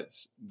 5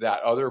 minutes,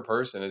 that other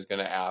person is going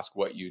to ask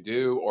what you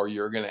do, or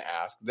you're going to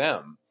ask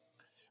them,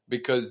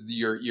 because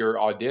you're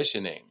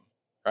auditioning,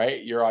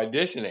 right? You're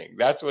auditioning.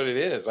 That's what it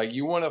is. Like,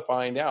 you want to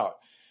find out,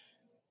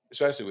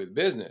 especially with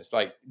business,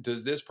 like,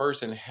 does this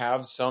person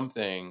have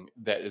something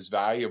that is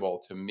valuable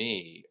to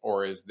me,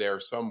 or is there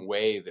some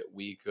way that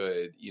we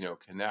could,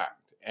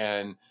 connect?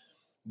 And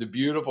the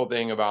beautiful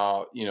thing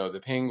about,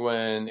 the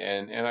Penguin,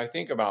 and I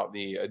think about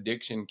the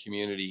addiction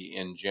community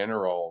in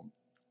general,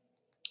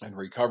 and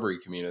recovery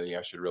community,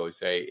 I should really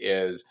say,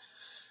 is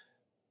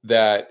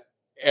that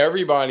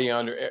everybody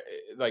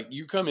like,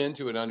 you come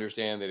into it,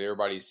 understand that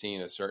everybody's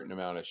seen a certain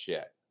amount of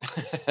shit.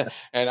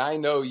 And I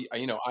know you,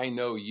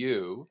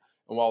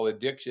 and while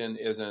addiction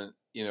isn't,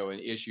 an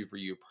issue for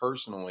you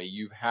personally,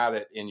 you've had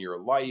it in your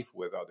life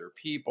with other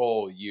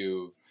people.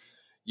 You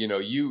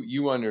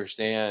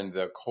understand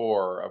the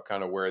core of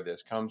kind of where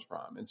this comes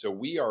from. And so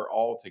we are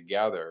all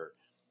together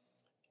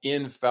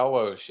in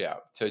fellowship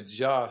to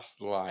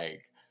just,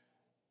 like,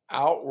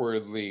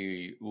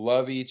 outwardly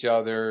love each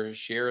other,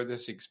 share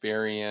this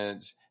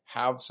experience,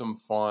 have some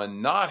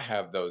fun, not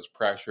have those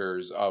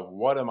pressures of,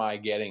 what am I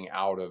getting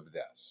out of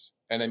this?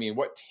 And I mean,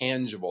 what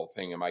tangible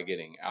thing am I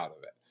getting out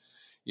of it?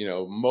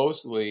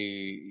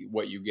 Mostly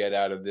what you get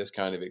out of this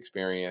kind of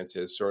experience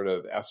is sort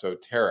of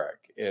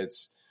esoteric.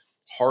 It's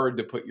hard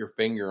to put your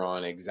finger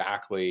on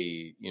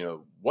exactly,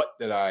 what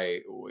did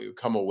I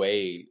come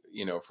away,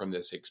 from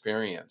this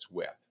experience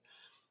with.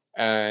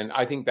 And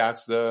I think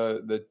that's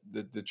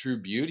the true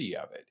beauty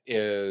of it,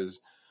 is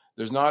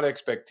there's not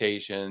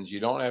expectations. You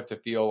don't have to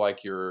feel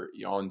like you're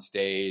on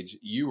stage.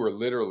 You were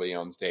literally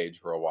on stage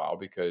for a while,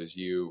 because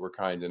you were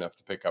kind enough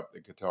to pick up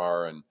the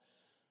guitar and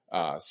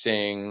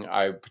sing.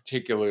 I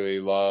particularly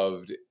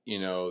loved,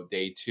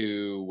 day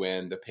 2,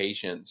 when the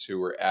patients who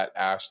were at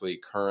Ashley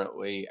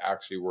currently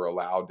actually were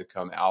allowed to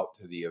come out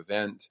to the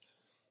event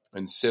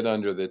and sit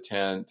under the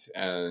tent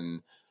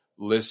and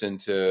listen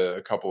to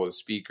a couple of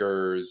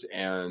speakers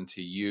and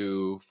to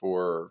you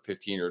for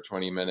 15 or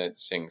 20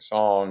 minutes, sing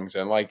songs.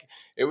 And, like,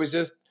 it was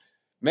just,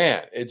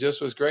 man, it just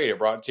was great. It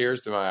brought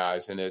tears to my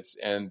eyes. And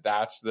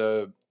that's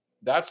the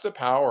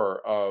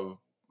power of,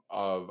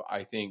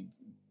 I think,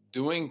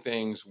 doing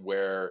things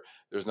where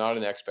there's not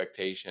an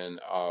expectation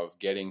of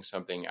getting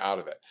something out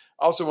of it.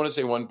 I also want to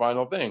say one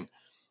final thing.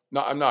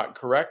 No, I'm not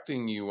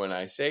correcting you when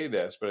I say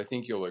this, but I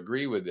think you'll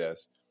agree with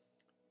this.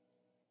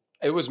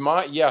 It was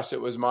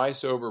my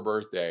sober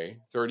birthday,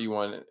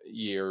 31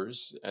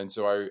 years. And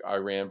so I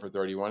ran for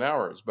 31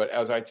 hours. But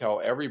as I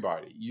tell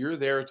everybody, you're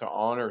there to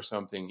honor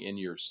something in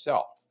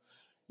yourself.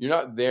 You're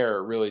not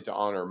there really to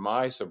honor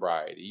my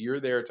sobriety.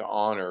 You're there to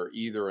honor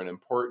either an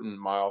important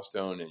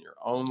milestone in your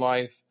own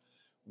life,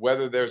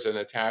 whether there's an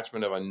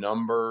attachment of a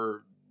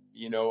number,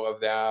 of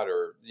that,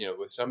 or,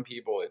 with some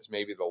people, it's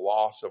maybe the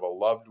loss of a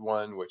loved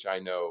one, which I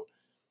know,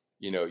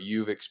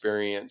 you've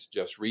experienced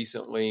just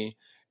recently.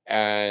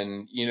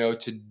 And,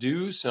 to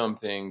do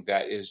something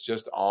that is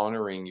just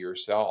honoring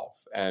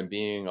yourself and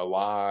being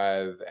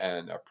alive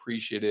and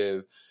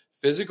appreciative.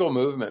 Physical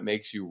movement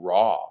makes you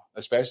raw,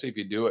 especially if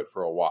you do it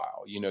for a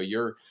while.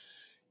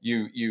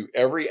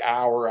 Every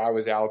hour I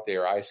was out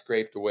there, I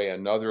scraped away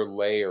another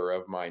layer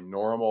of my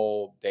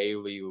normal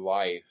daily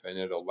life, and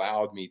it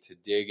allowed me to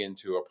dig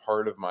into a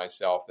part of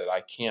myself that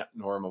I can't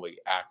normally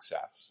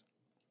access.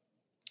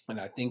 And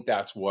I think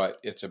that's what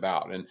it's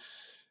about. And,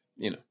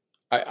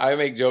 I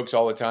make jokes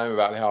all the time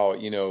about how,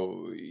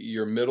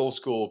 your middle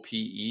school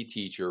PE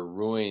teacher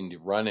ruined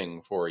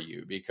running for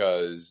you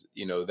because,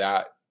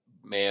 that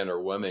man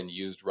or woman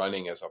used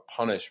running as a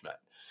punishment.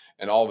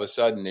 And all of a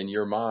sudden in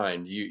your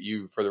mind,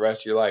 you for the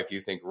rest of your life,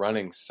 you think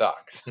running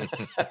sucks.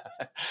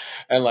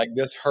 And like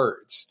this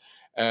hurts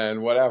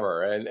and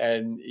whatever. And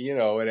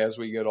as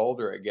we get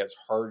older, it gets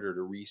harder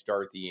to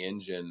restart the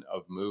engine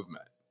of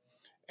movement.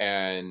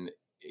 And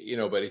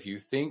but if you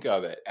think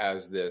of it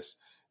as this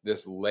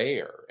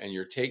layer, and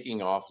you're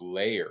taking off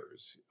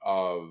layers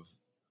of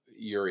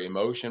your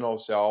emotional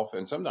self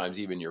and sometimes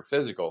even your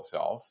physical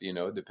self,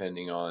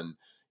 depending on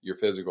your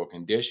physical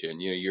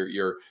condition,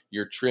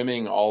 you're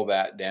trimming all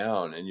that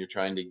down, and you're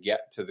trying to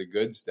get to the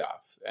good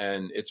stuff,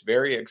 and it's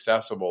very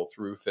accessible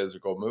through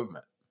physical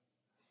movement.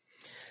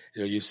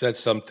 You said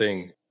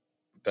something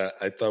that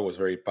I thought was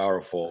very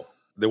powerful.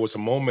 There was a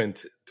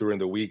moment during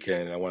the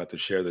weekend, and I wanted to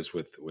share this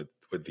with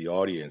the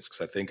audience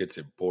because I think it's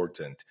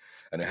important,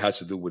 and it has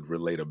to do with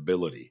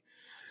relatability.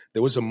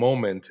 There was a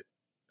moment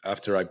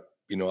after I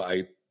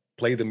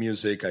played the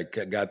music, I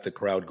got the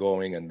crowd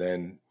going, and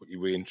then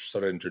we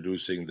started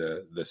introducing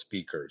the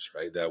speakers,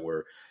 right, that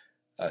were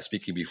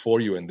speaking before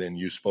you, and then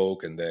you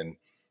spoke, and then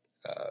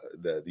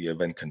the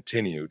event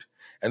continued.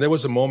 And there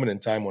was a moment in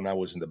time when I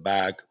was in the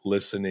back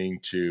listening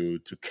to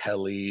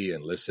Kelly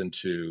and listened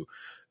to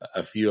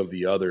a few of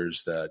the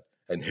others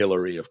and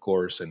Hillary, of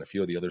course, and a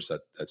few of the others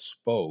that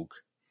spoke.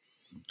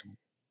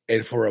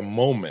 And for a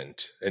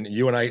moment, and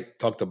you and I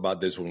talked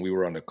about this when we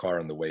were on the car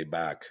on the way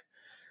back,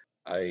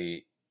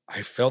 I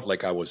felt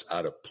like I was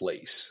out of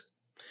place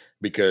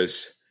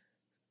because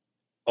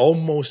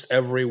almost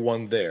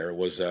everyone there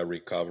was a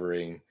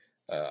recovering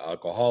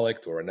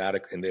alcoholic or an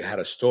addict, and they had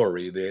a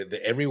story.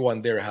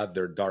 Everyone there had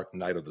their dark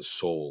night of the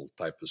soul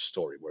type of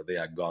story where they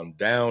had gone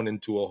down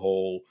into a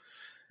hole,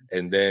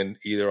 and then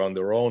either on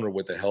their own or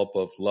with the help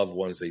of loved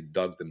ones, they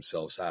dug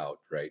themselves out,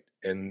 right?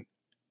 And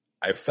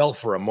I felt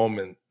for a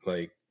moment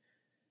like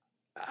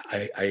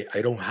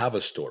I don't have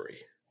a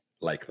story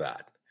like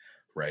that,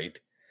 right?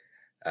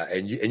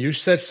 And you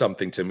said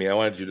something to me. I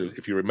wanted you to,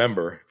 if you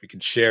remember, if you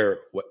could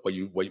share what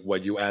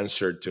you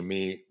answered to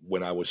me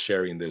when I was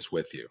sharing this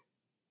with you.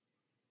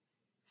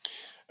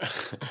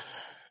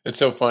 It's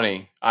so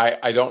funny.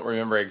 I don't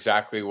remember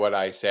exactly what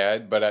I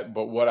said, but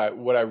what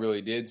I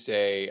really did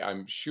say,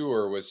 I'm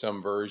sure, was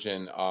some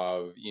version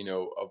of,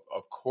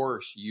 of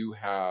course you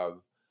have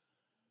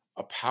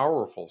a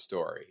powerful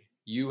story.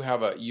 You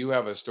have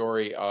a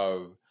story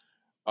of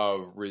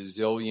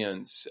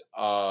resilience,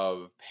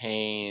 of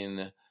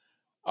pain,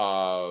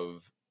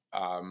 of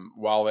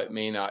while it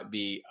may not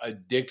be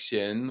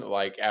addiction,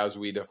 like as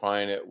we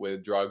define it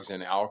with drugs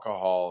and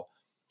alcohol,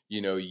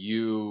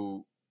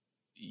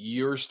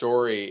 your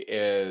story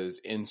is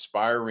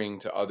inspiring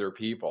to other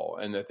people.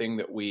 And the thing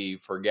that we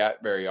forget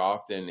very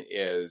often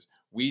is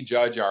we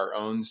judge our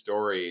own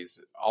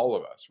stories, all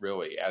of us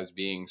really, as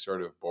being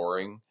sort of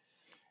boring.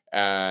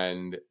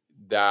 And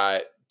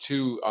that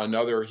to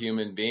another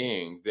human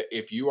being, that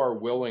if you are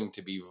willing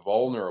to be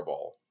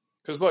vulnerable,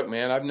 because look,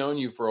 man, I've known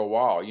you for a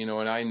while,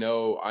 and I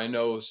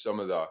know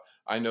some of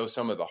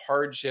the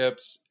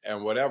hardships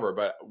and whatever.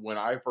 But when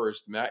I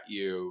first met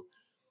you,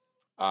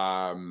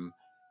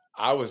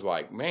 I was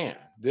like, man,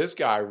 this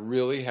guy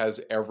really has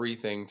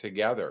everything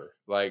together.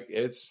 Like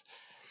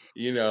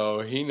he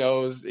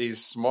knows,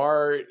 he's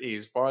smart,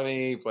 he's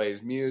funny, he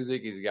plays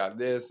music, he's got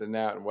this and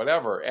that and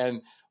whatever.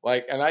 And I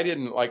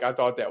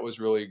thought that was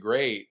really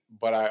great.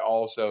 But I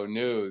also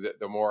knew that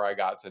the more I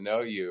got to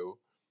know you,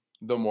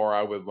 the more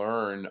I would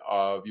learn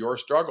of your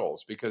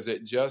struggles, because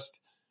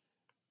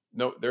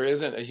there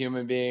isn't a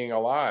human being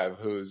alive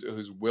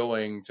who's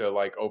willing to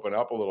like open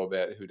up a little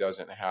bit, who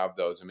doesn't have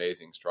those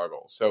amazing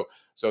struggles.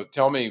 So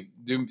tell me,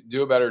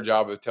 do a better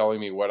job of telling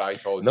me what I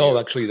told you. No,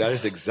 actually, that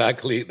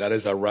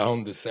is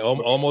around the same,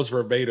 almost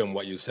verbatim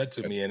what you said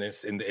to me, and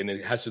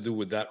it has to do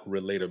with that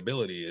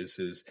relatability.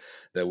 Is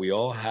that we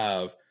all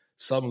have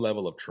some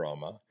level of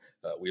trauma,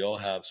 we all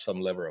have some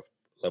level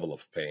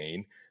of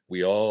pain.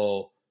 We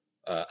all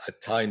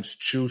at times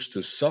choose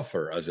to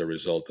suffer as a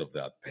result of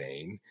that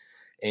pain.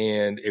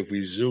 And if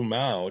we zoom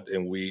out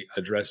and we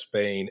address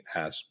pain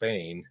as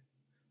pain,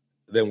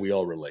 then we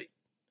all relate.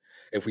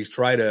 If we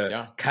try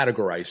to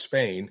categorize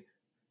pain,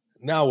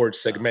 now we're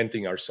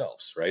segmenting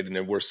ourselves, right? And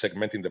then we're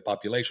segmenting the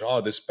population.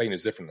 Oh, this pain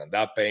is different than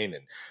that pain.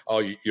 And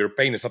oh, your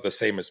pain is not the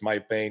same as my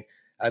pain.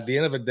 At the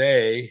end of the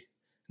day,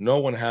 no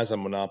one has a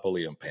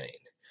monopoly on pain,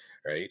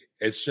 right?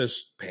 It's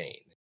just pain.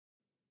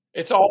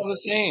 It's all the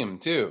same,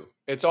 too.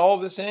 It's all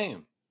the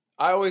same.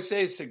 I always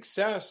say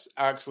success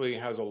actually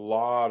has a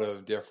lot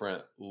of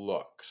different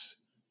looks,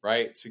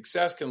 right?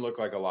 Success can look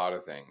like a lot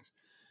of things.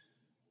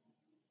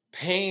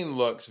 Pain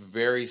looks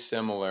very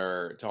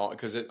similar to,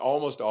 because it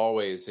almost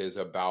always is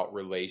about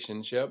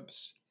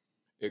relationships.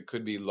 It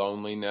could be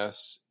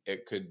loneliness.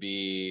 It could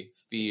be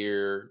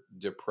fear,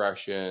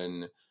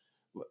 depression,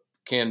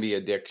 can be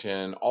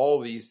addiction, all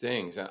these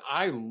things. And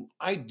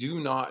I do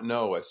not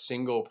know a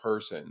single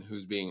person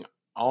who's being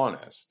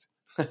honest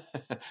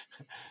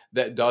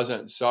that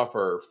doesn't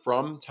suffer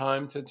from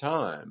time to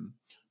time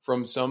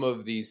from some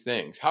of these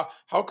things.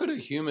 How could a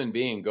human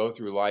being go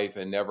through life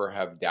and never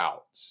have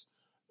doubts?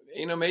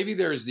 Maybe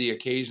there's the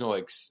occasional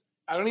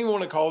I don't even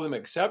want to call them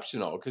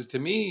exceptional, because to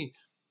me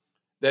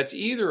that's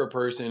either a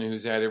person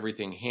who's had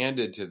everything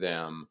handed to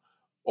them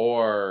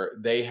or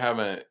they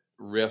haven't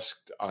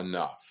risked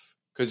enough.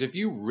 Because if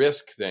you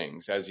risk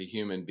things as a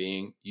human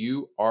being,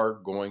 you are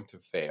going to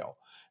fail.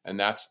 And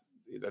that's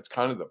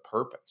kind of the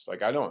purpose.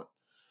 Like,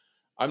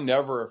 I'm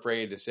never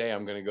afraid to say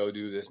I'm going to go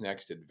do this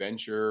next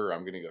adventure. Or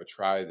I'm going to go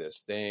try this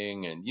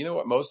thing. And you know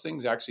what? Most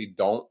things actually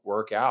don't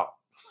work out.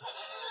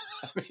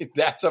 I mean,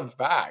 that's a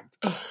fact.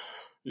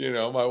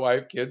 My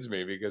wife kids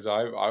me because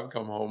I've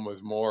come home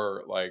with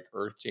more like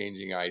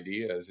earth-changing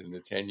ideas in the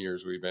 10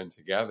 years we've been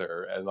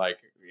together. And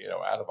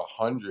out of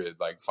 100,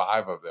 like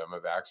 5 of them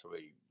have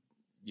actually,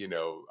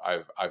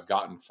 I've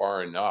gotten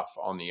far enough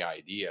on the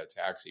idea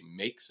to actually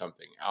make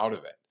something out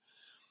of it.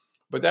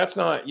 But that's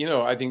not,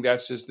 I think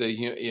that's just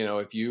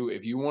if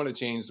you want to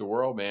change the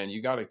world, man,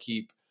 you got to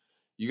keep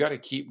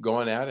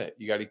going at it.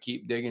 You got to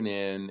keep digging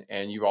in,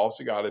 and you've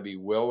also got to be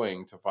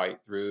willing to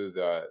fight through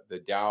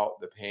the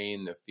doubt, the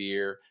pain, the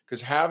fear.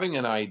 Because having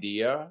an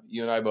idea,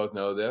 you and I both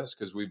know this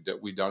because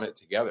we've done it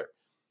together.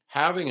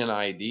 Having an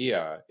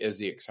idea is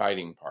the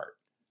exciting part.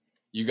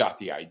 You got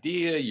the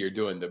idea, you're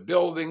doing the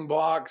building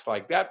blocks,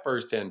 like that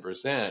first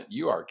 10%,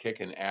 you are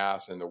kicking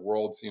ass, and the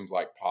world seems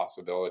like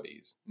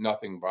possibilities,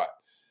 nothing but.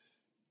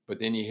 But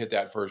then you hit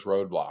that first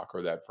roadblock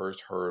or that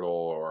first hurdle,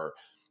 or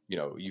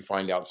you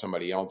find out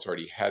somebody else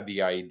already had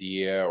the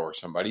idea, or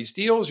somebody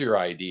steals your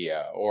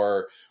idea,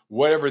 or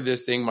whatever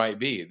this thing might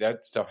be.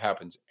 That stuff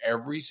happens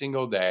every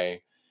single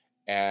day.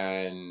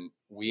 And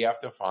we have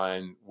to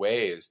find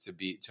ways to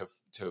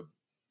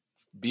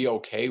be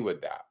okay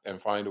with that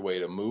and find a way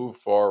to move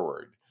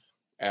forward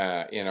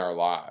in our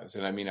lives.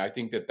 And I mean, I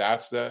think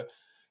that's the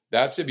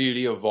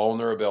beauty of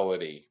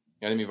vulnerability.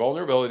 And I mean,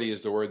 vulnerability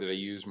is the word that I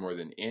use more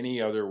than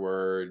any other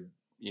word,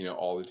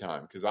 all the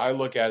time. Because I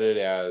look at it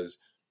as,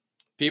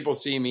 people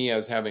see me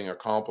as having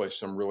accomplished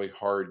some really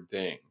hard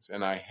things,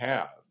 and I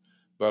have.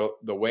 But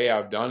the way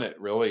I've done it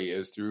really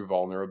is through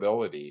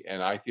vulnerability.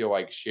 And I feel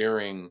like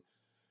sharing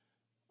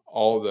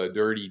all the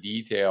dirty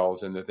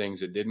details and the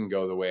things that didn't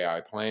go the way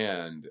I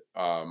planned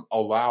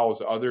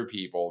allows other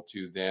people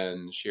to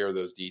then share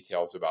those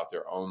details about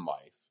their own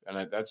life.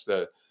 And that's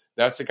the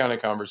kind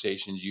of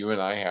conversations you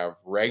and I have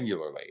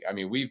regularly. I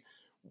mean,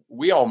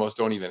 we almost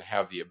don't even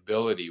have the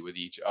ability with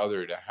each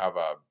other to have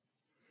a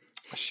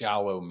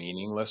shallow,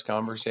 meaningless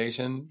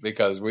conversation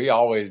because we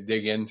always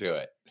dig into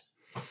it.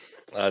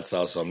 That's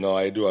awesome. No,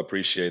 I do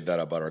appreciate that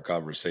about our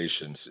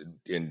conversations.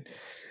 And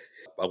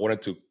I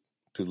wanted to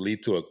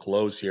lead to a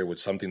close here with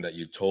something that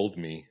you told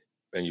me,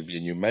 and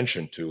you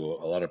mentioned to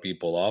a lot of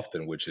people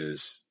often, which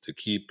is to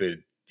keep it,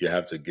 you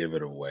have to give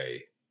it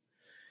away.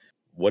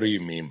 What do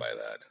you mean by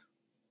that?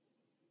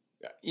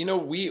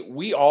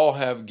 We all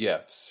have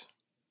gifts.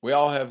 We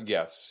all have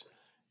gifts.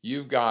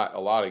 You've got a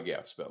lot of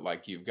gifts, but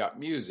like you've got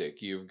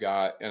music,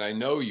 and I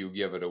know you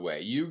give it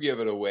away. You give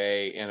it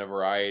away in a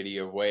variety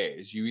of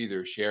ways. You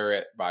either share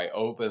it by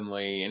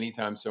openly,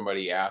 anytime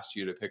somebody asks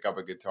you to pick up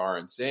a guitar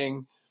and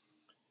sing,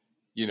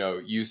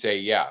 you say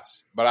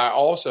yes. But I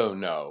also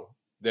know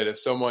that if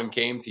someone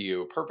came to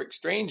you, a perfect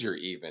stranger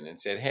even,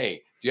 and said,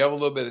 "Hey, do you have a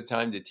little bit of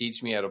time to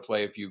teach me how to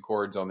play a few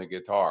chords on the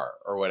guitar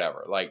or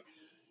whatever?" Like,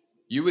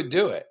 you would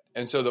do it.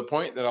 And so the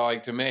point that I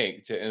like to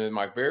make and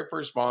my very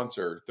first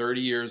sponsor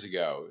 30 years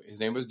ago, his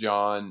name was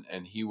John,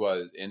 and he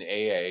was in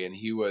AA, and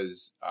he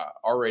was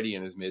already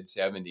in his mid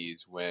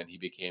 70s when he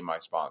became my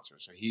sponsor.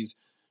 So he's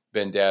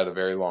been dead a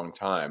very long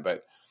time,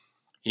 but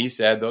he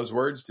said those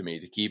words to me: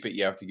 to keep it,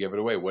 you have to give it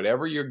away.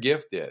 Whatever your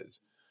gift is,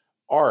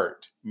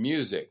 art,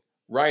 music,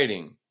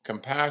 writing,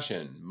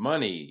 compassion,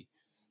 money,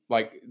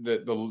 like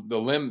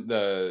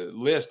the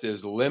list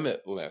is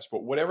limitless.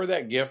 But whatever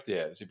that gift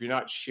is, if you're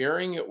not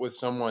sharing it with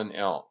someone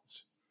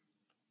else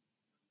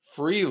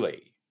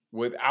freely,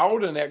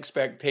 without an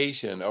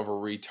expectation of a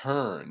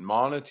return,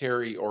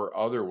 monetary or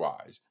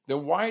otherwise,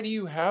 then why do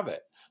you have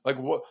it? Like,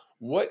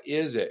 what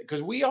is it?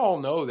 Because we all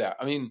know that.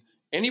 I mean,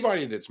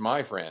 anybody that's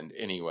my friend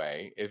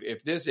anyway,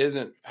 if this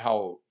isn't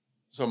how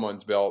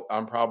someone's built,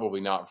 I'm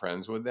probably not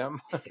friends with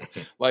them.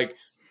 Like,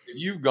 if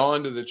you've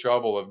gone to the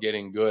trouble of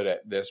getting good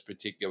at this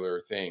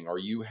particular thing, or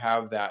you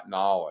have that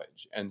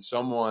knowledge, and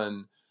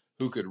someone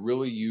who could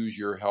really use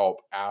your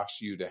help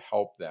asks you to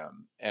help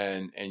them,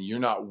 and you're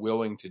not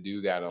willing to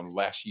do that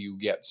unless you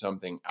get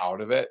something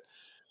out of it,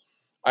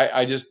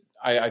 I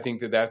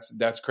think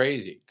that's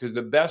crazy. Because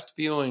the best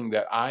feeling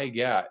that I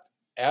get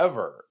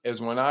ever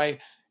is when I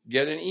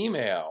get an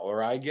email,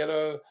 or I get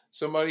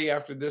somebody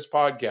after this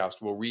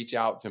podcast will reach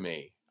out to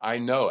me. I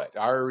know it.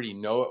 I already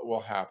know it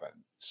will happen.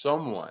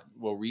 Someone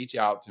will reach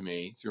out to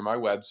me through my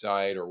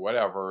website or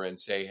whatever and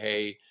say,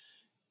 "Hey,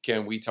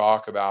 can we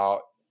talk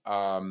about,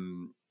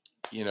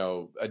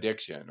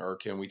 addiction, or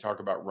can we talk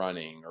about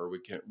running, or we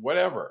can,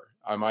 whatever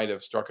I might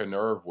have struck a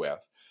nerve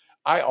with."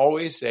 I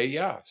always say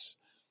yes.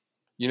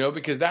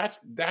 because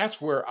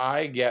that's where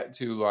I get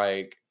to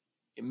like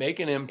make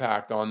an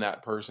impact on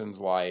that person's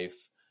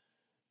life.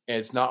 And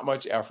it's not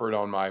much effort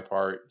on my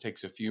part. It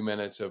takes a few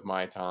minutes of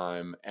my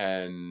time.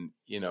 And,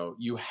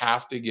 you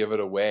have to give it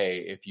away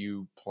if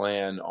you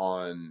plan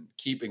on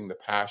keeping the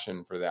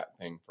passion for that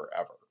thing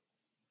forever.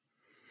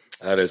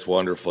 That is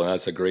wonderful.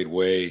 That's a great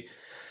way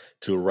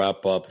to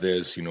wrap up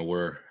this.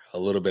 We're a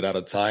little bit out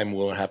of time.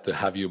 We'll have to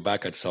have you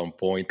back at some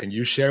point. Can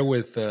you share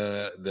with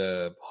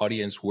the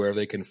audience where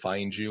they can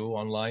find you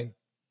online?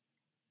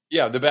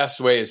 Yeah, the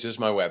best way is just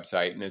my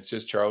website, and it's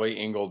just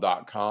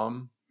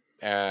charlieengle.com.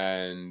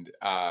 And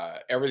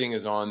everything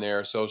is on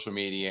there, social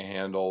media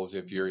handles,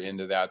 if you're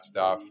into that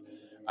stuff.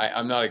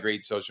 I'm not a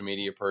great social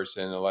media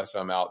person unless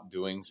I'm out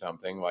doing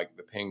something like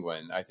the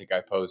Penguin. I think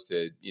I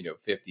posted,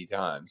 50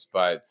 times.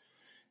 But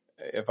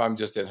if I'm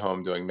just at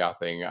home doing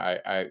nothing,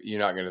 you're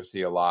not going to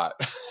see a lot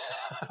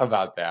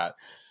about that.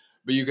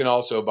 But you can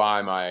also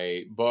buy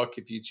my book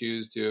if you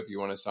choose to. If you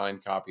want a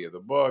signed copy of the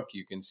book,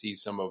 you can see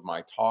some of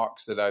my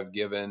talks that I've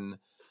given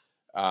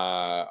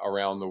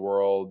around the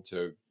world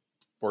to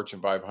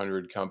Fortune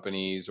 500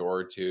 companies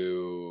or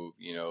to,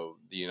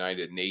 the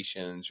United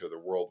Nations or the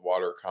World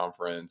Water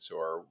Conference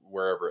or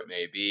wherever it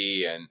may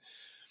be, and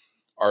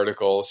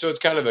articles. So it's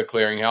kind of a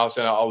clearinghouse,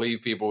 and I'll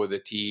leave people with a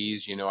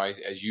tease.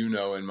 As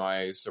in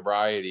my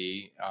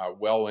sobriety,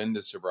 well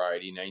into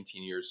sobriety,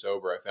 19 years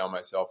sober, I found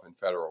myself in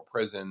federal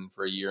prison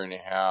for a year and a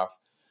half.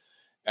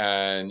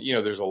 And,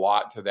 there's a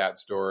lot to that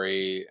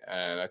story,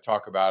 and I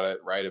talk about it,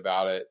 write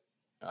about it.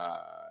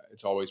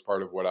 It's always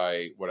part of what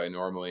I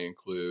normally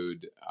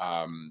include.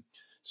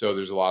 So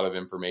there's a lot of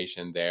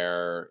information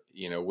there,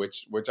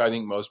 which I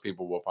think most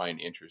people will find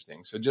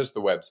interesting. So just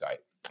the website.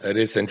 It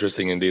is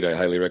interesting indeed. I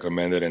highly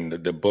recommend it. And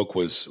the book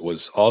was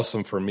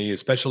awesome for me,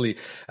 especially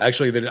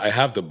actually that I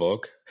have the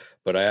book,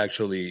 but I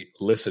actually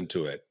listened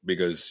to it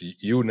because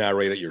you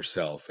narrate it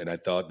yourself. And I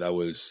thought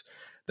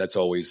that's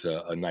always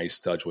a nice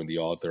touch when the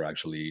author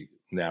actually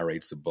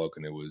narrates the book.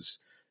 And it was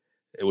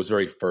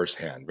very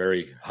firsthand,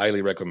 very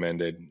highly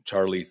recommended.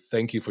 Charlie,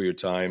 thank you for your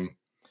time.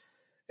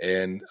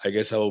 And I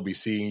guess I will be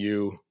seeing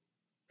you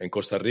in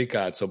Costa Rica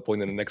at some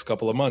point in the next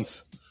couple of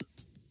months.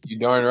 You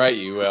darn right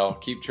you will.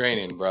 Keep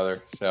training,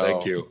 brother. So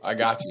thank you. I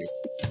got you.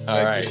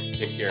 All right.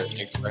 Take care.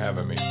 Thanks for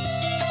having me.